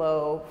to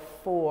low,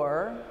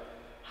 4.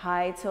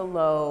 High to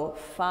low,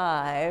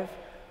 5.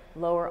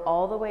 Lower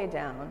all the way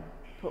down.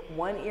 Put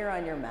one ear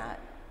on your mat.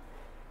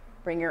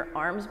 Bring your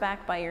arms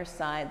back by your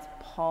sides,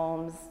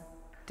 palms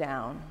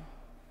down.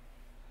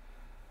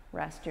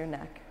 Rest your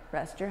neck,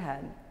 rest your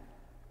head.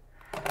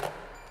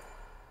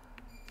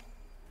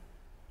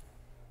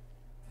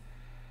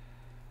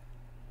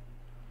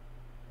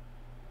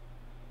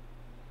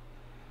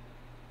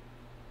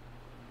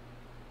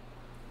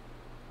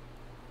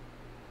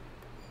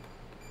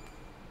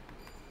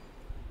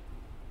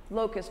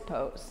 Locust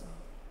pose.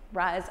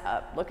 Rise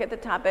up. Look at the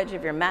top edge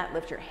of your mat.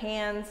 Lift your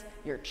hands,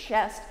 your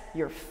chest,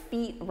 your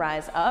feet.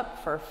 Rise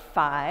up for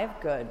 5.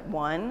 Good.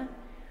 1,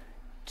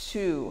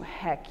 2.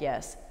 Heck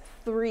yes.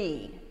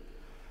 3,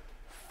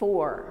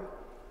 4,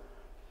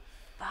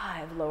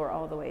 5. Lower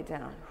all the way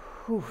down.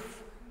 Whew.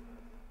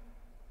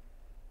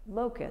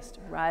 Locust.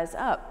 Rise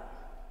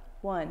up.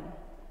 1,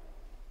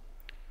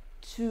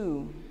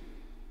 2,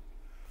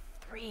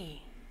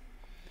 3,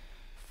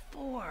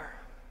 4,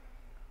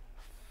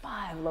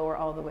 5. Lower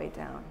all the way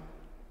down.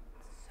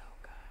 So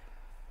good.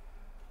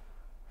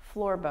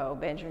 Floor bow.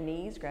 Bend your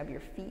knees. Grab your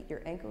feet,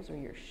 your ankles, or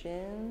your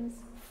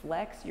shins.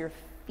 Flex your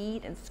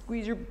feet and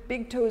squeeze your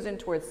big toes in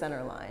towards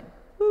center line.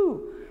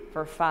 Woo!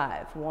 For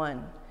 5.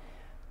 1,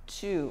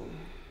 2,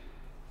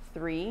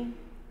 3,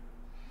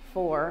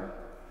 4,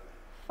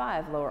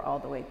 5. Lower all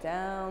the way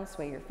down.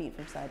 Sway your feet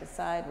from side to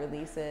side.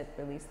 Release it.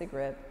 Release the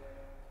grip.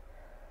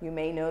 You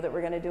may know that we're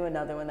going to do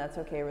another one. That's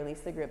okay. Release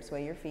the grip.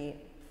 Sway your feet.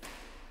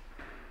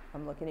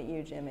 I'm looking at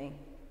you, Jimmy.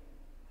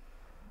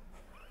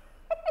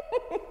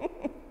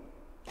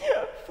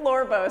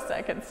 Floor bow,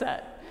 second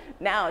set.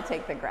 Now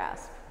take the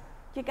grasp.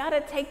 You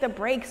gotta take the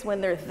breaks when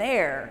they're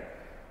there.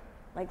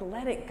 Like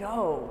let it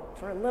go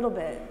for a little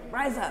bit.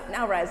 Rise up,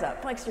 now rise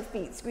up. Flex your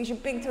feet, squeeze your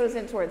big toes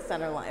in towards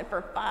center line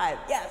for 5.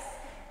 Yes,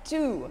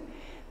 2,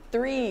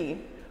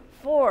 3,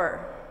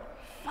 4,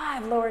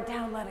 5. Lower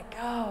down, let it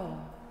go.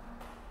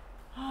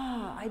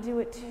 Ah, I do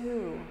it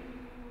too.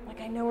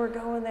 Like I know we're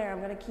going there,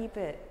 I'm gonna keep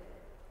it.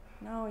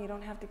 No, you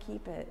don't have to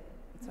keep it.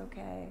 It's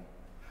okay.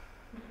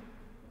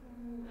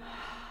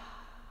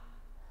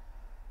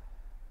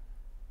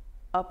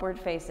 Upward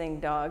facing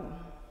dog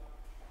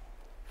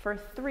for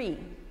 3.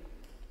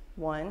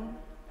 1,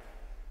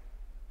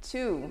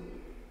 2,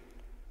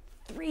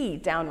 3.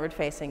 Downward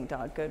facing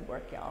dog. Good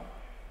work, y'all.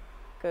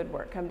 Good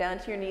work. Come down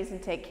to your knees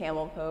and take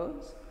camel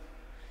pose.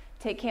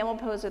 Take camel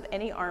pose with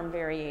any arm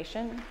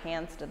variation.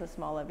 Hands to the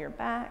small of your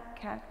back,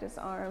 cactus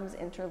arms,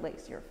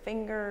 interlace your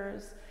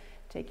fingers.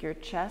 Take your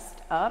chest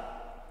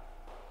up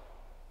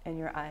and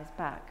your eyes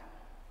back.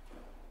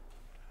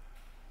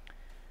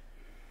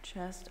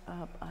 Chest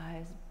up,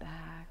 eyes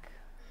back.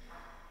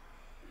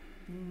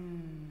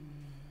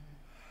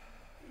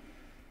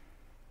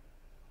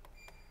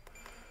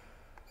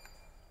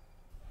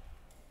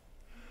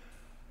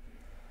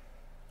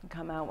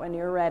 Come out when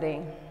you're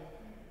ready.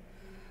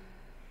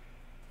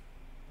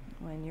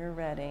 When you're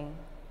ready.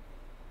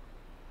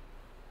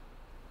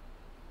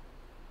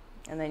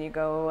 And then you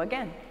go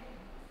again.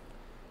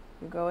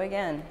 You go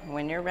again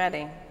when you're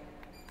ready.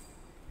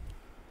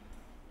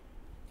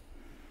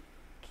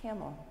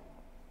 Camel.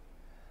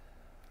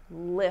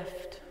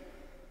 Lift.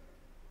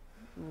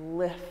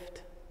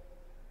 Lift.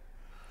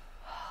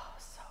 Oh,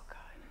 so good.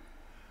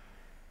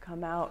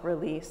 Come out,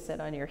 release, sit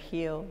on your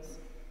heels.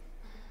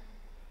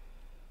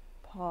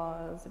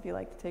 Pause. If you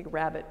like to take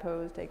rabbit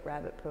pose,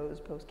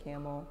 pose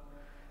camel.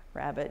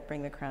 Rabbit,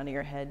 bring the crown of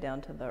your head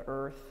down to the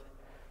earth.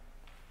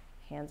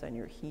 Hands on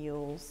your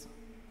heels.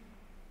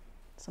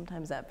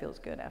 Sometimes that feels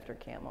good after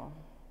camel.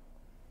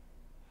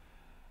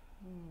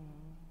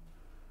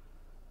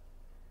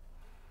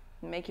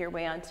 Make your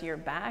way onto your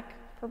back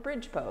for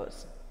bridge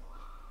pose.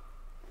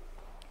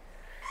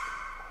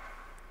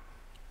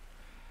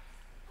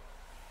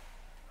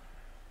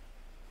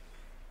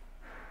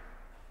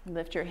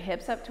 Lift your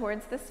hips up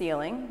towards the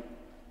ceiling.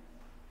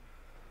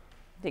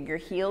 Dig your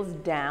heels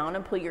down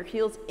and pull your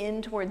heels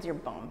in towards your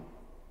bum.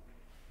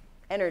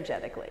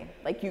 Energetically,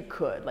 like you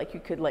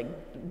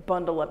could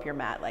bundle up your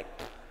mat, like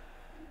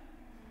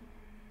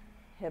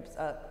hips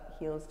up,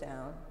 heels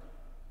down.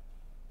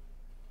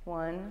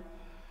 1,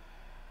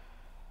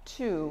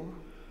 2,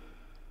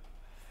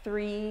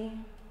 3,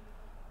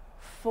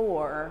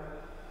 4,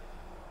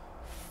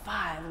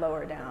 5,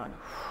 lower down.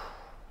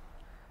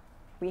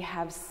 We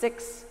have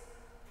 6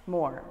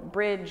 more.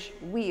 Bridge,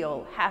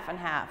 wheel, half and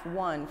half.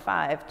 1,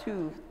 5,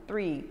 2,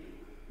 3.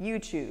 You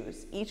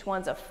choose. Each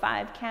one's a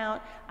 5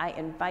 count. I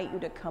invite you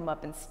to come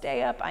up and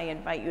stay up. I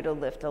invite you to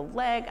lift a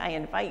leg. I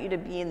invite you to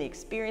be in the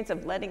experience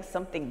of letting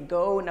something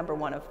go. Number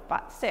 1 of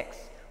 6.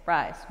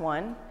 Rise.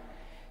 1,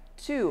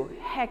 2.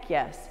 Heck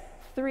yes.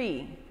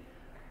 3,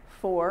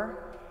 4,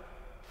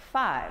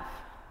 5.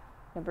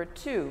 Number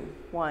 2.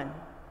 1,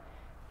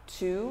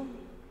 2,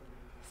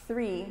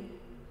 3,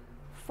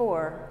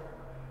 4,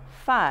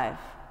 5.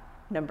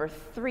 Number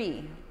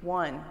 3.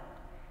 1,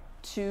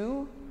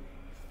 2,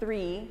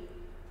 3,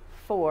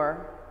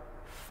 4,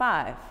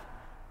 5.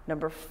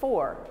 Number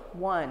 4.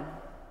 1,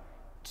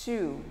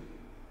 2,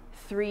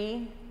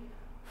 3,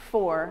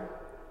 4,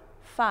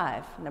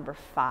 5. Number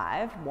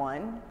 5.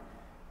 1,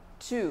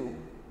 2,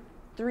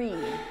 3,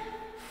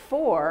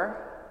 4,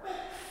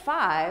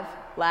 5.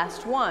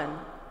 Last one.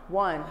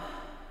 1,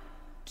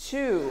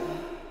 2,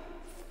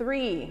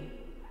 3,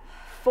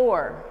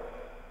 4,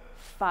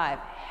 5.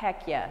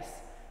 Heck yes.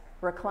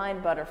 Recline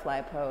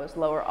butterfly pose.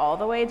 Lower all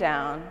the way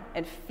down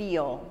and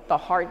feel the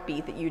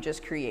heartbeat that you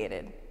just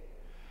created.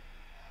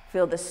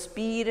 Feel the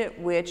speed at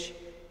which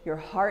your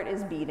heart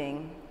is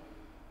beating,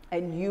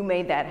 and you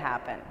made that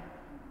happen.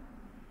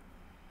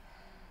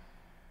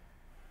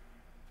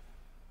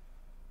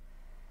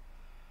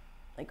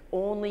 Like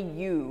only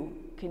you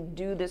can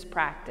do this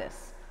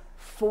practice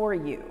for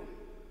you.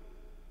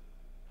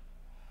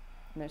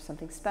 And there's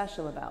something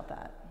special about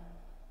that.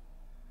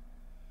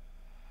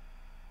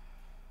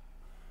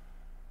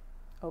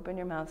 Open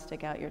your mouth,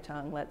 stick out your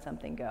tongue, let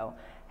something go.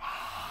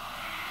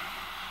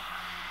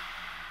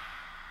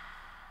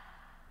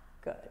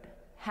 Good.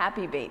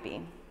 Happy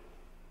baby.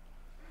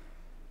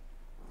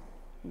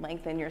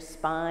 Lengthen your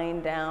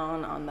spine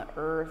down on the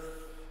earth.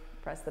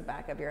 Press the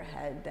back of your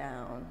head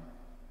down.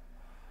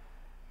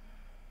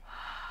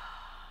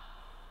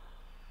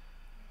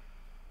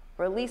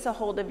 Release a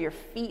hold of your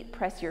feet.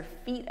 Press your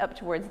feet up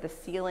towards the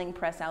ceiling.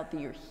 Press out through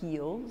your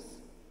heels.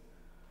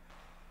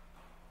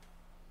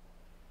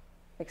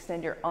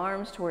 Extend your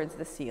arms towards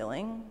the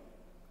ceiling.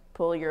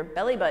 Pull your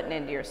belly button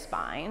into your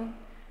spine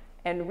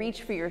and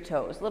reach for your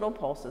toes. Little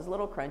pulses,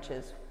 little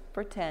crunches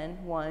for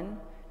 10. 1,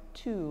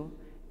 2,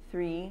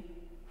 3,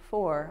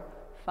 4,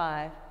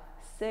 5,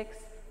 6,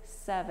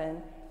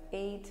 7,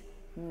 8,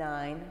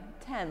 9,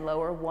 10.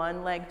 Lower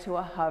one leg to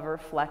a hover.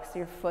 Flex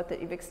your foot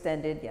that you've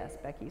extended. Yes,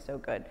 Becky, so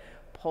good.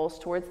 Pulse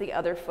towards the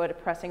other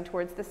foot, pressing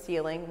towards the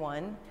ceiling.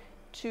 1,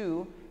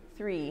 2,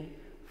 3,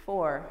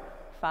 4,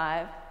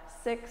 5,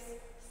 6,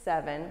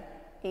 7,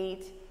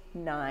 8,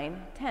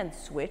 9, 10.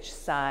 Switch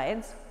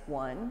sides.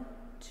 1,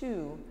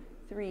 2,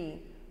 3,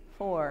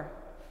 4,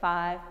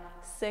 5,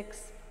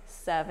 6,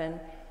 7,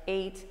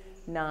 8,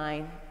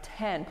 9,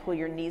 10. Pull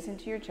your knees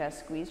into your chest.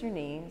 Squeeze your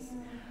knees.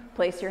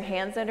 Place your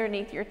hands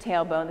underneath your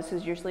tailbone. This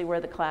is usually where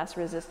the class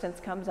resistance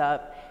comes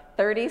up.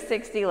 30,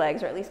 60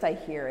 legs, or at least I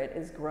hear it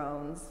as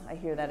groans. I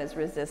hear that as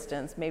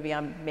resistance. Maybe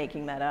I'm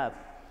making that up.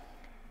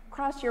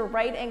 Cross your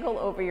right ankle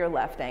over your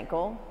left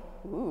ankle.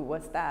 Ooh,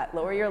 what's that?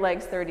 Lower your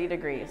legs 30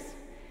 degrees.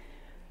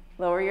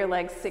 Lower your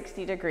legs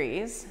 60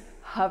 degrees.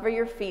 Hover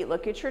your feet,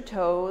 look at your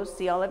toes,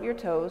 see all of your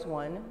toes.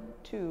 1,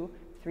 2,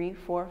 3,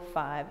 4,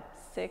 5,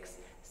 6,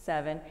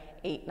 7,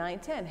 8, 9,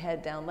 10.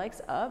 Head down,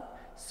 legs up.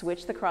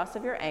 Switch the cross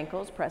of your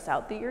ankles, press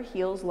out through your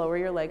heels, lower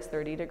your legs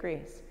 30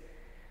 degrees.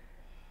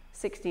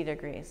 60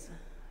 degrees.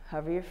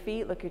 Hover your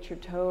feet, look at your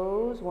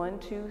toes. 1,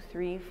 2,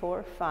 3,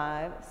 4,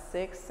 5,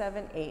 6,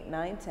 7, 8,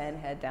 9, 10.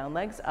 Head down,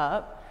 legs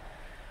up.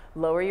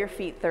 Lower your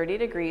feet 30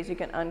 degrees. You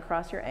can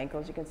uncross your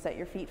ankles. You can set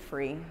your feet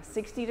free.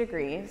 60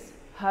 degrees.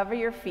 Hover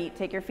your feet.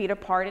 Take your feet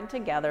apart and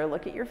together.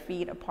 Look at your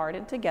feet apart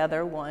and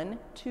together. 1,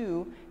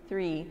 2,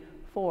 3,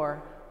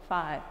 4,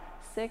 5,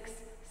 6,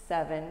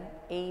 7,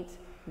 8,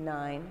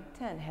 9,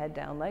 10. Head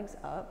down, legs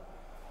up.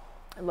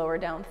 Lower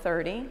down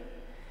 30,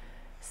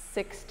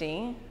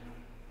 60,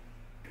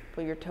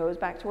 Pull your toes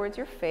back towards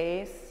your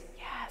face.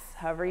 Yes,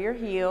 hover your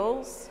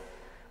heels.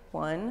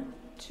 1,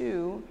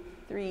 2,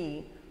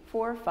 3,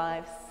 4,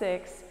 5,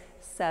 6,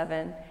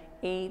 7,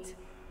 8,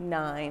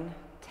 9,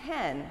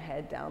 10.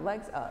 Head down,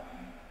 legs up.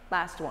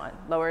 Last one.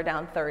 Lower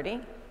down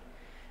 30,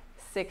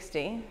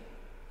 60.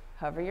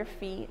 Hover your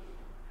feet.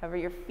 Hover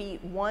your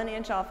feet 1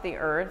 inch off the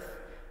earth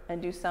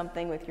and do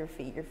something with your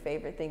feet, your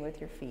favorite thing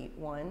with your feet.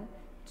 1,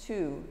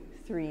 2,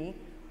 3,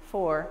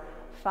 4,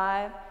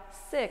 5,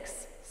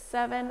 6,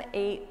 7,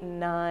 8,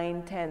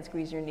 9, 10.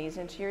 Squeeze your knees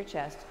into your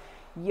chest.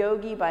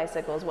 Yogi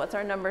bicycles. What's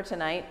our number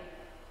tonight?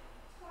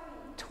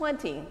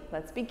 20.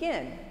 Let's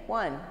begin.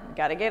 1.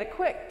 Got to get it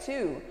quick.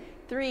 2,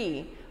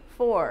 3,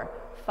 4,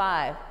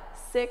 5,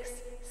 6,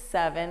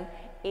 7,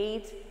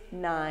 8,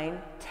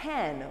 9,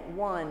 10.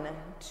 1,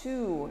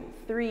 2,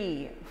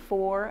 3,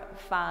 4,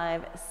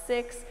 5,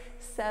 6,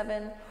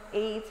 7,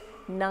 8,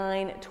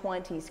 9,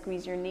 20.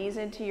 Squeeze your knees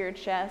into your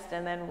chest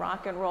and then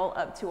rock and roll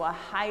up to a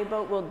high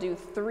boat. We'll do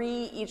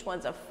 3. Each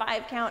one's a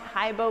 5 count.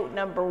 High boat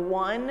number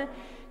 1,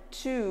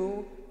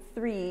 2,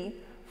 3,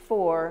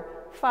 4,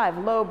 5.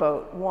 Low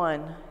boat.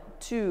 1,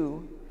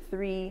 2,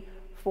 3,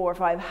 4,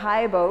 5.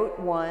 High boat.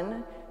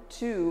 1,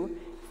 2,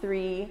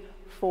 3,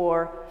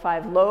 4,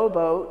 5. Low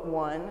boat.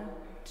 1,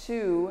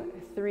 2,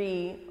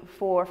 3,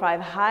 4,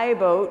 5. High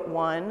boat.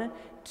 1,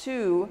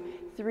 2,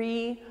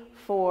 3,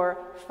 4,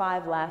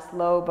 5. Last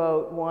low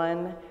boat.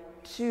 1,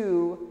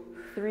 2,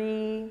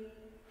 3,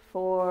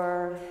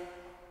 4,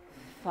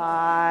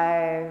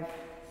 5.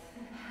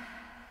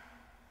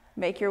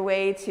 Make your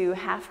way to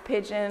half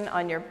pigeon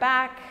on your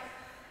back,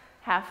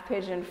 half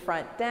pigeon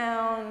front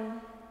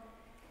down.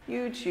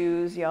 You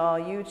choose, y'all,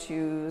 you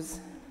choose.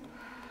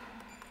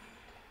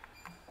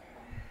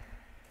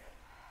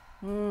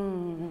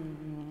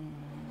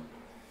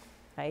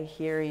 I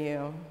hear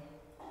you.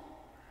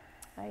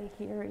 I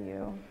hear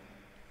you.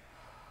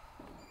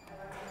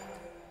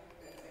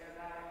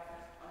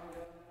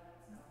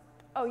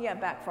 Oh yeah,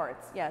 back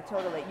farts. Yeah,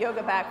 totally.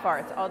 Yoga back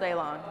farts all day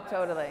long.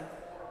 Totally.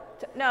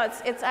 No,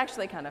 it's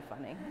actually kind of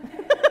funny.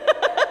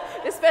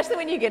 Especially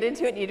when you get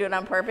into it and you do it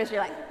on purpose.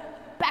 You're like,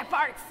 back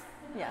farts.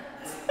 Yeah.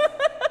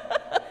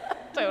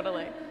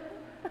 Totally.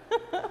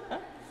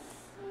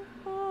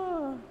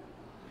 Oh.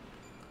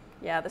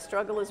 Yeah, the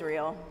struggle is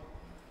real.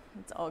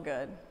 It's all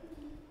good.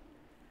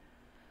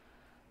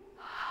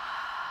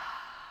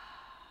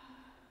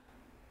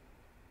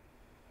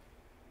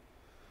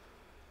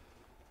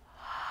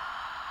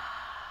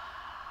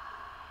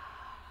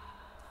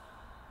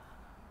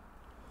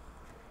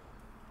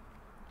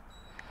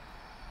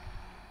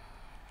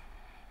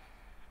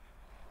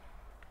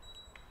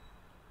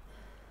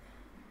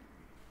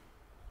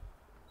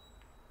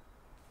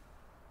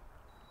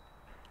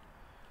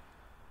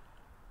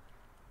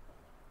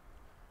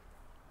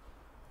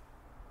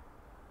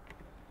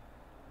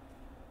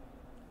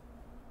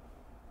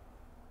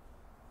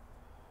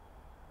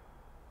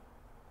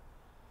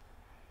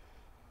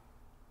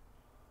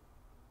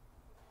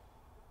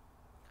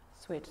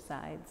 Switch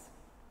sides.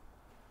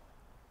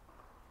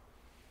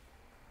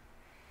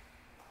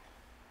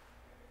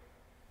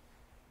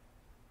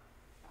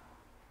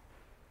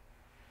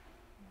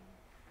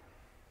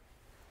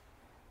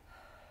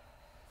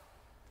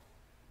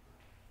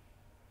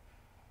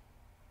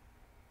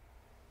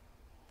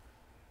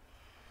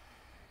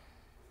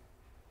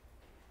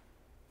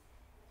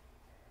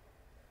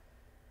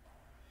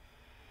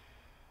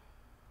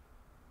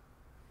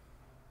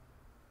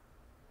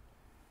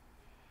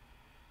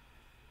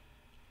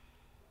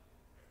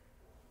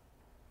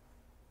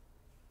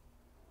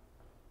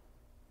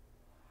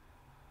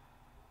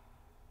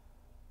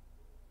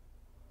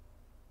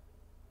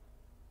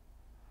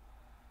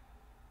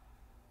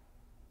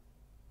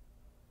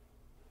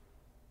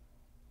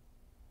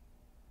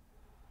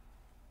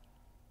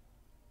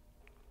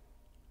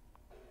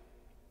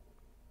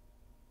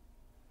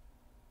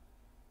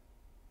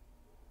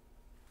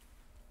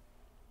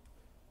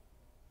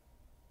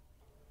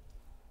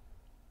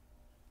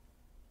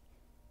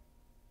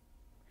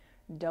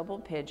 Double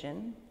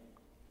pigeon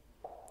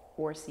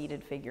or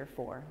seated figure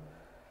 4.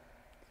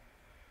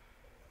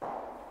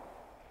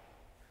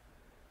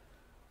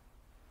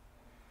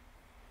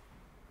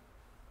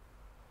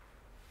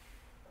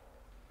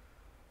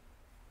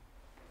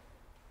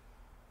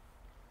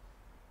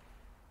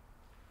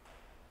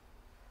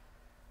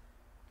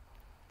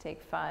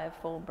 Take 5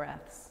 full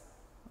breaths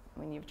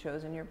when you've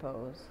chosen your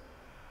pose.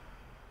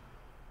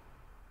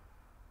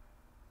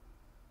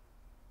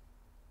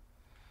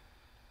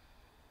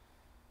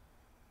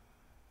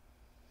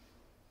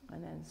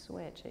 And then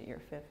switch at your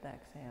 5th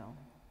exhale.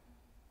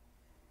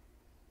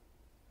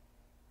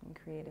 And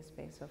create a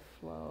space of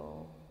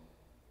flow.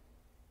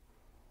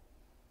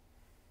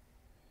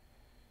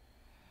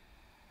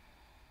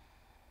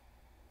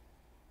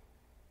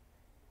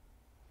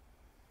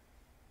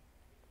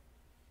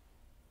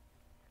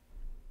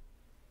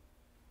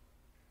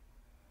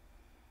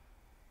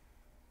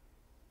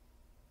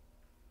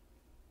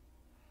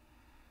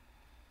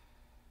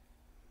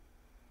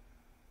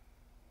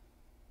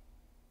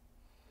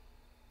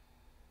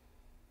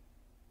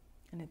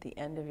 And And at the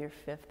end of your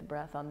 5th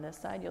breath on this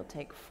side, you'll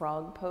take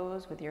frog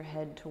pose with your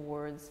head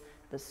towards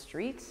the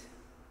street,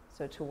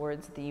 so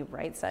towards the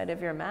right side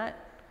of your mat.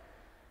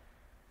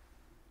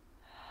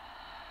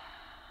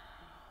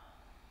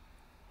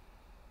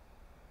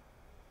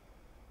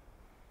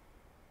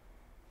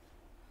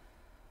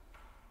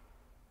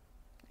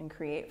 And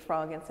create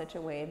frog in such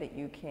a way that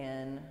you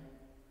can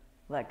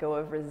let go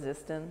of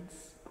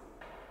resistance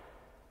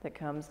that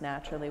comes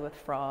naturally with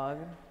frog.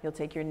 You'll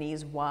take your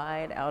knees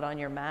wide out on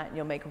your mat, and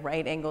you'll make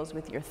right angles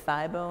with your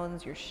thigh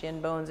bones, your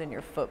shin bones, and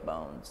your foot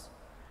bones.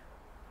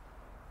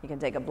 You can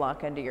take a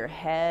block under your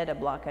head, a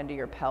block under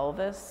your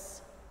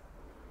pelvis,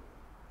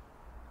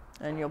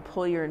 and you'll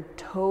pull your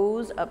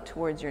toes up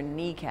towards your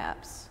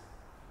kneecaps.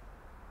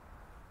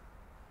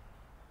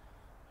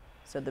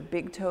 So the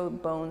big toe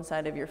bone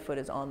side of your foot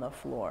is on the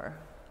floor.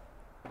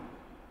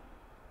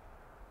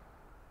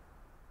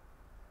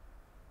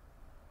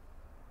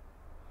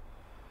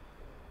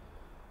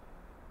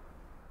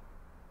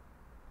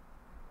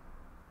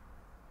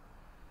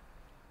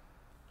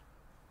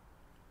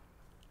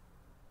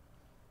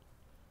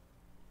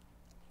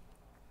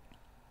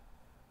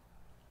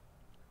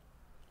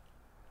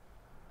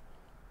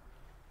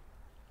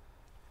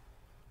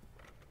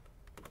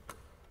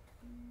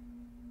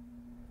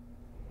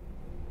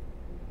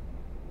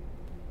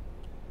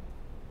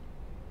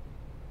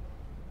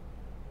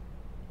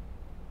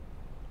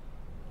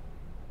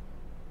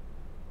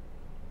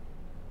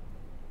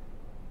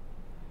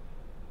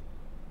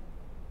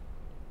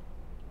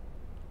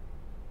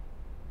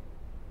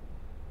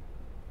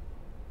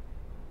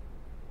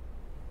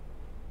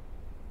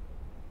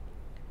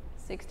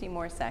 $60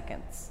 more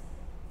seconds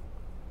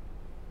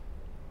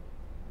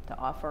to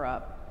offer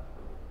up,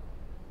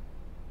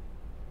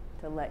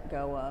 to let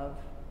go of,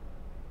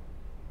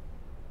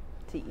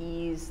 to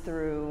ease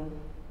through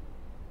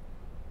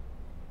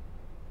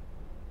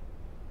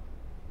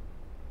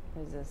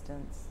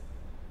resistance.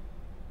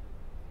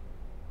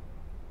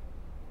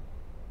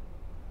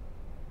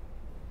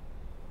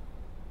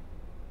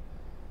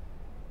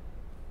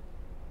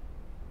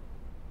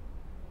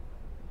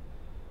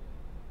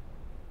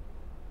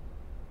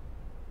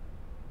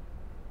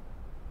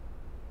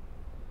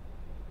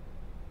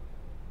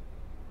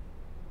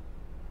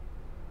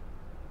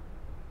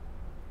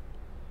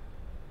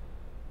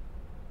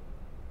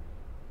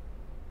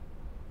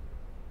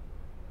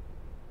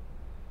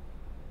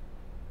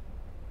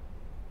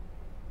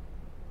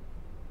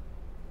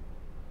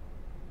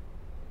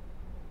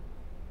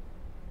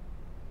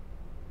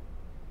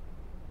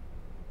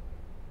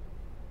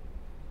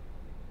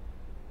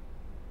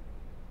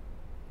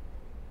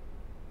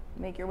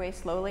 Make your way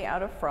slowly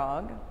out of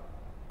frog.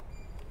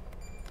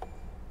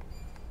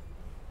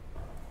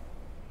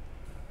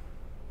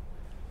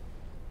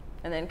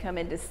 And then come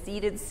into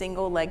seated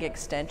single leg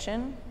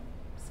extension,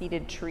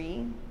 seated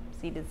tree,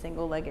 seated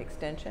single leg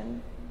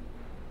extension.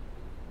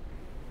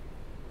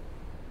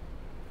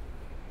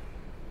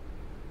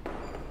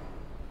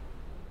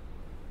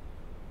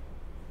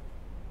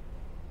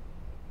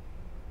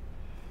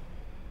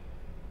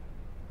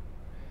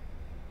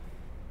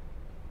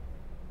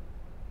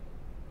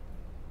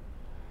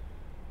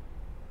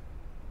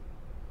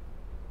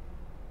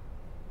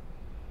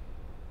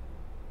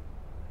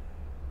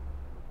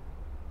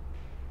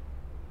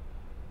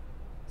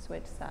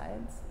 Switch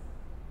sides.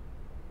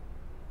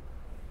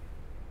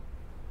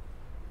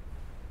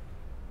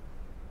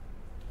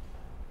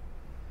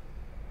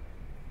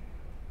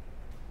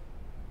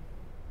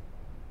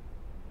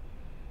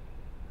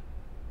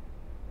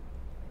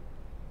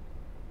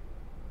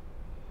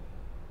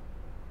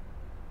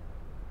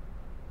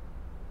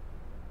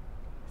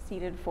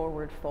 Seated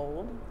forward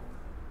fold.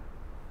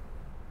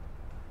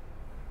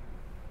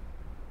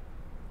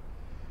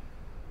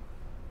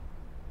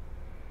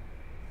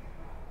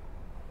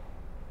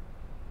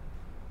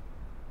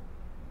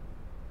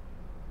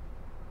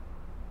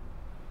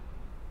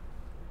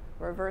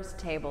 Reverse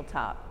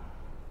tabletop.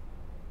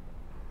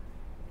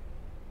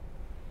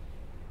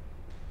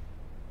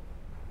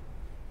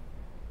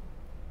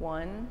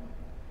 One,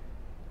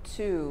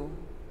 two,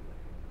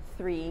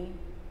 three,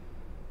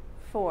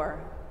 four,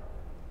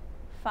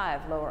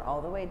 five. Lower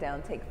all the way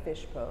down, take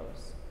fish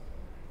pose.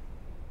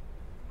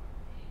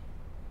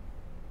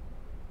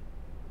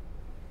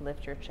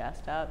 Lift your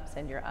chest up,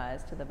 send your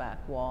eyes to the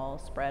back wall,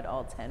 spread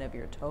all 10 of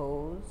your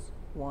toes.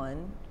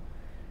 1,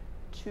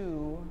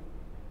 2,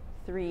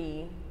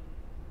 3,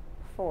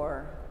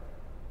 4,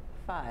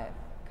 5.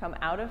 Come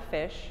out of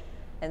fish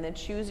and then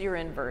choose your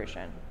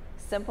inversion.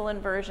 Simple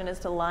inversion is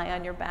to lie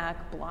on your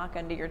back, block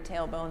under your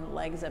tailbone,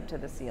 legs up to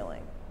the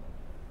ceiling.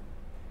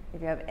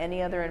 If you have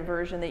any other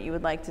inversion that you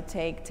would like to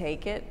take,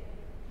 take it.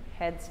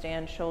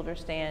 Headstand, shoulder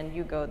stand,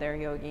 you go there,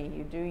 yogi,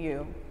 you do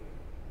you.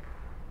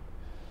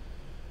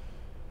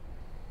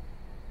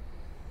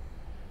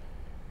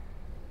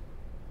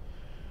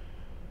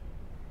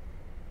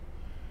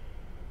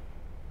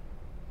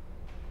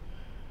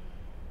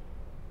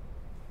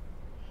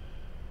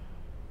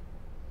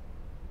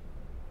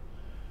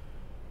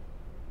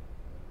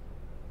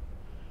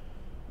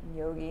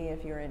 Yogi,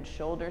 if you're in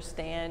shoulder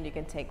stand, you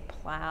can take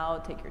plow,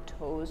 take your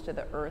toes to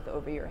the earth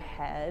over your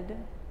head.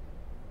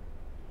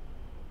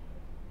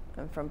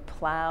 And from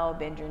plow,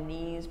 bend your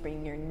knees,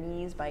 bring your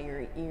knees by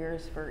your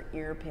ears for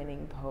ear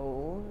pinning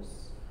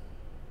pose.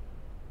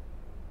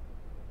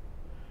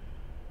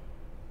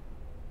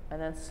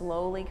 And then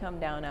slowly come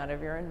down out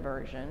of your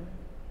inversion.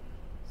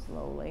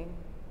 Slowly.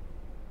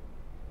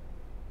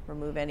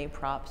 Remove any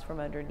props from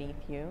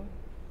underneath you.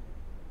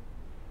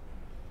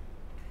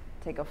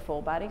 Take a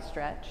full body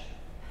stretch.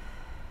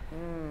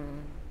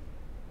 And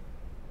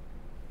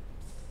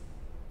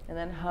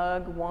then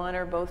hug one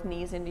or both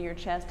knees into your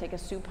chest. Take a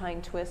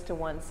supine twist to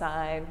one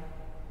side.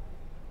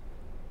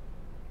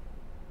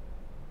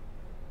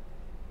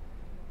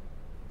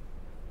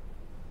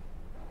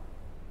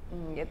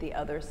 Get the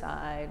other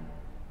side.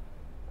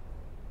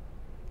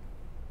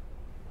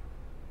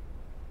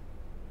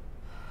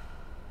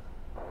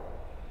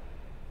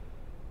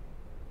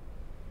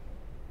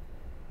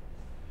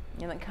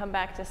 And then come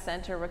back to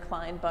center,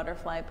 recline,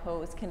 butterfly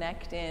pose,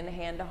 connect in,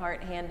 hand to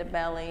heart, hand to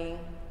belly.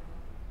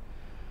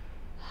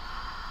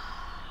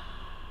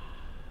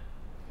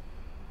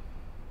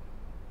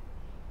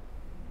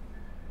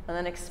 And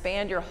then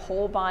expand your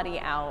whole body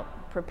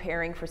out,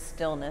 preparing for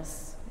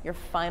stillness, your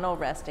final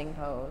resting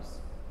pose.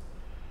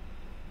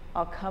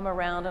 I'll come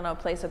around and I'll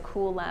place a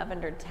cool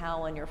lavender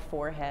towel on your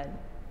forehead.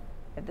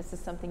 If this is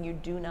something you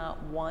do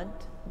not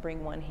want,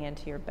 bring one hand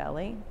to your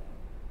belly.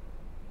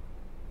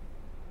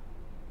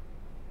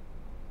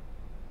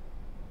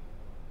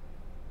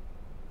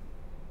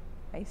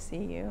 I see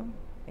you.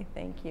 I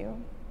thank you.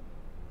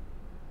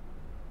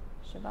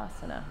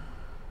 Shavasana.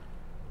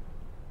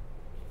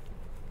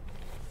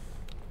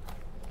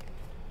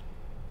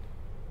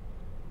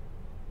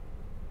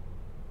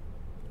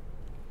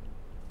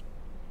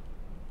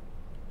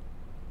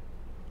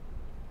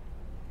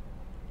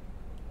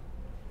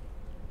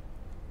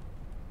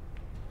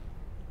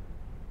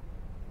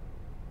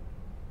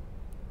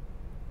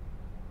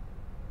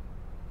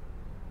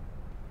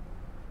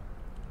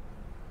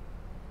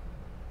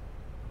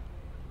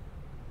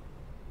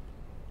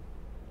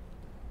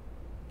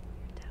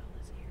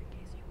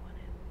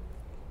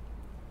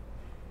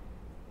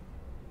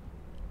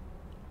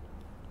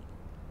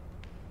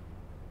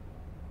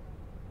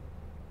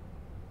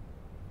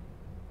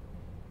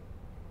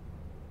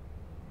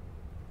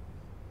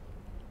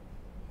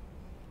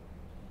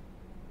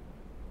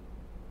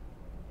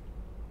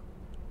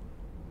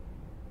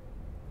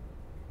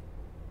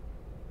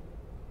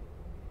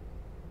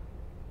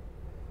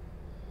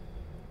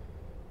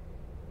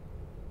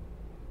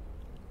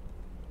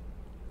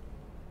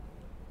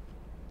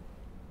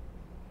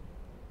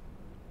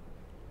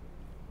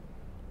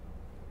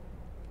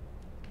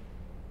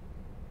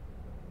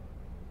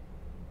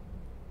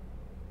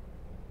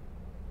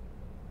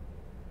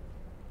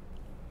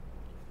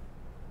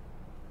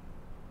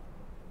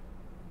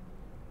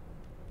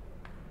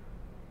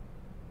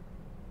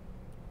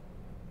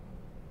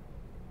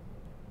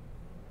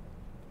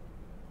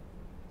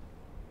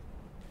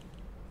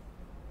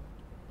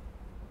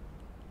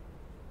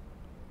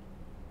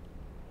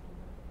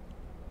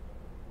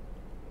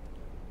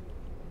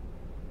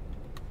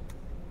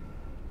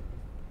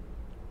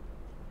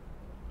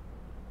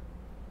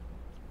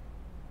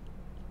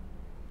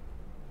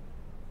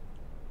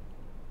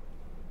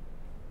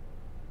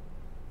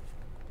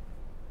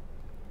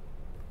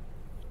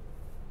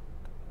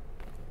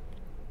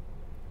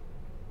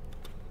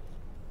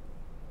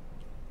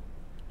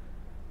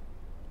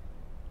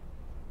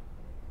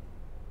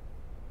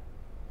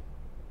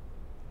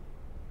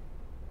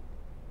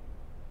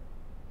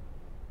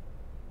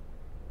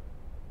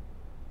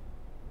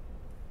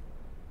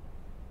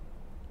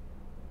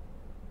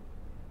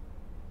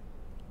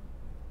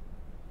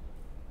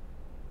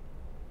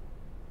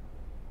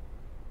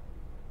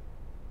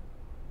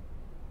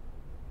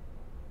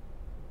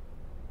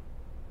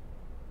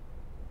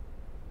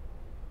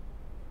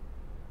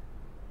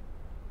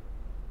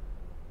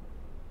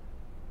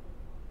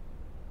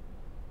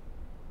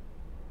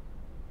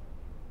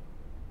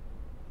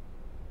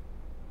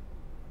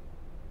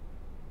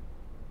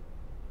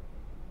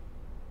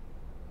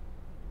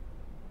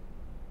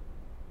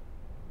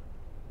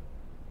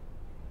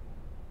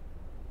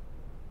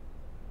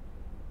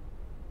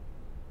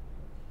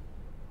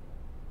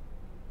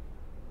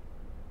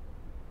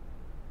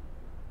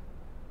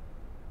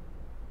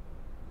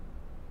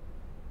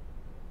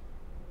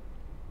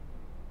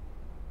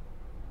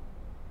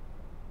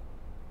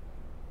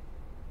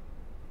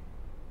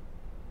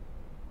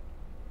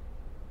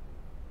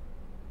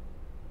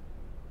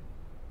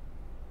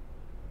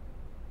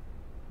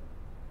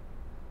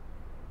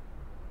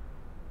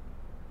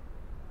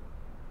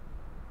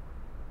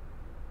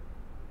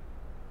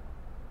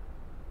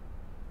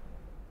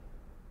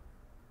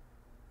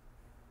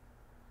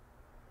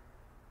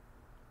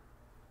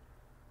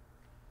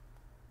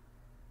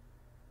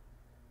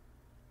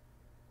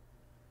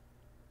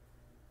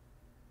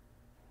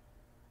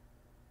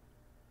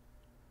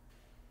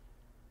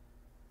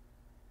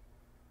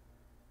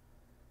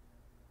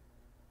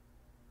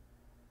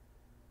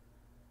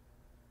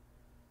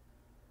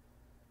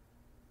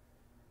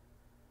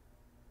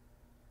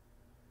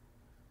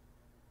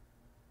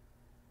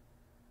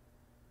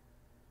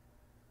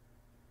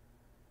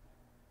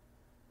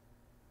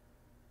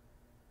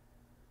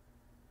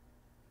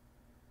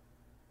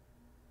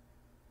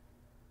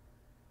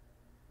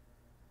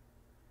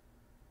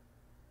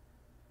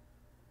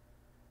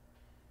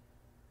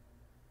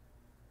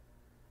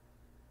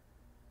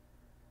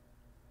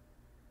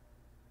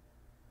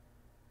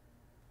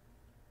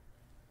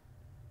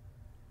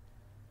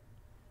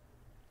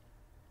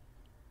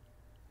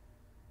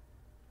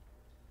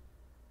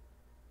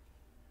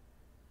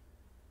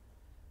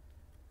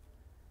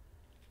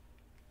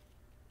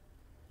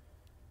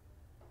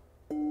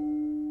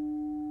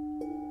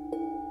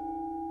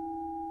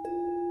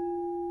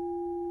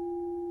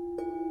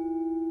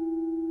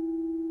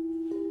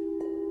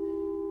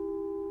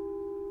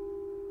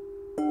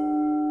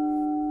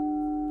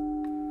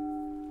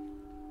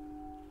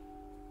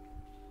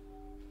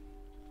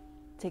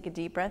 Take a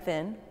deep breath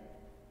in.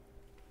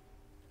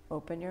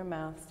 Open your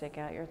mouth, stick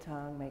out your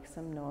tongue, make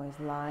some noise.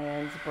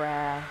 Lion's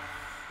breath.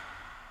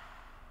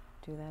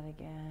 Do that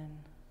again.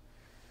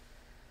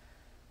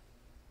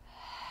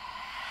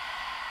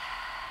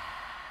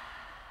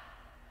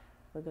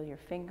 Wiggle your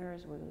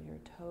fingers, wiggle your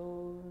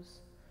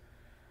toes,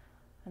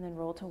 and then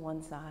roll to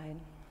one side.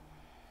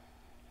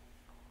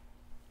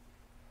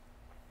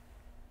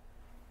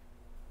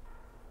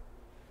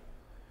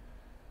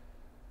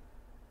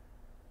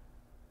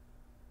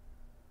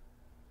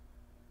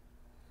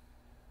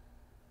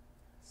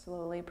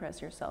 Slowly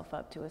press yourself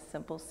up to a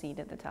simple seat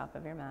at the top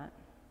of your mat.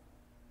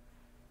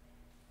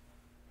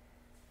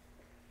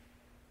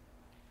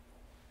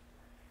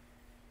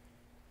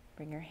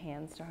 Bring your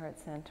hands to heart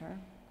center.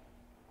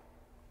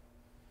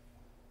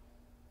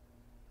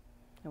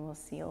 And we'll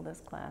seal this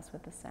class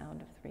with the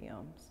sound of 3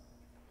 ohms.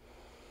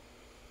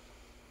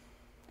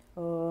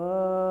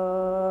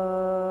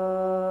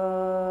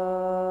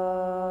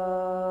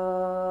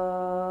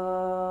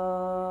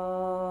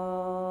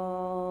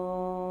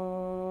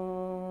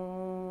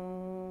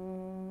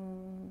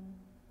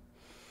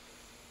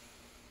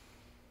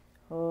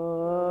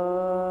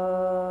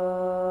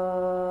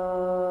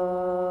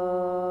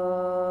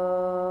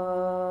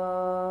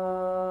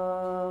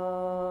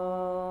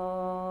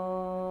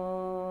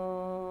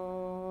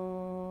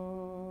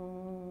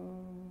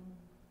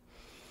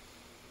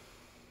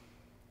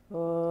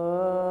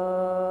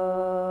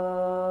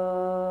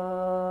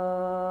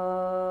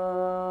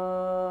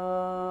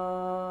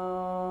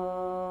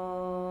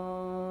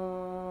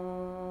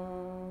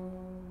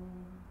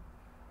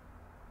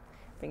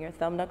 Bring your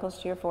thumb knuckles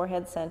to your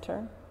forehead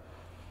center.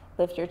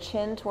 Lift your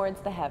chin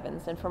towards the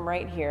heavens, and from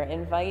right here,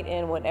 invite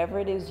in whatever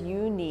it is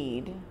you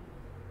need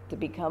to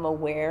become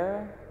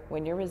aware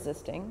when you're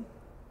resisting,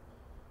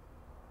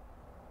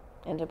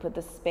 and to put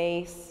the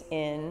space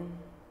in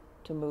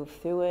to move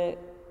through it,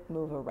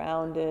 move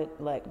around it,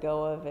 let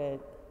go of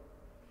it.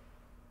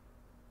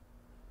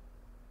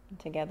 And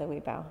together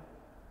we bow.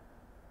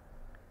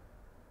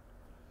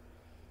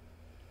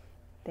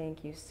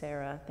 Thank you,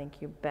 Sarah.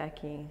 Thank you,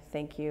 Becky.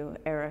 Thank you,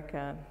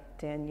 Erica,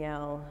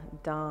 Danielle,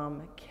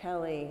 Dom,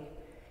 Kelly,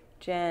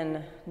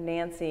 Jen,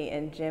 Nancy,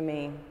 and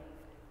Jimmy.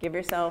 Give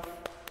yourself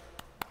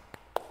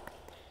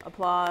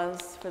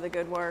applause for the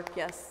good work.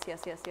 Yes,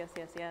 yes, yes, yes,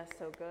 yes, yes.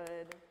 So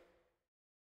good.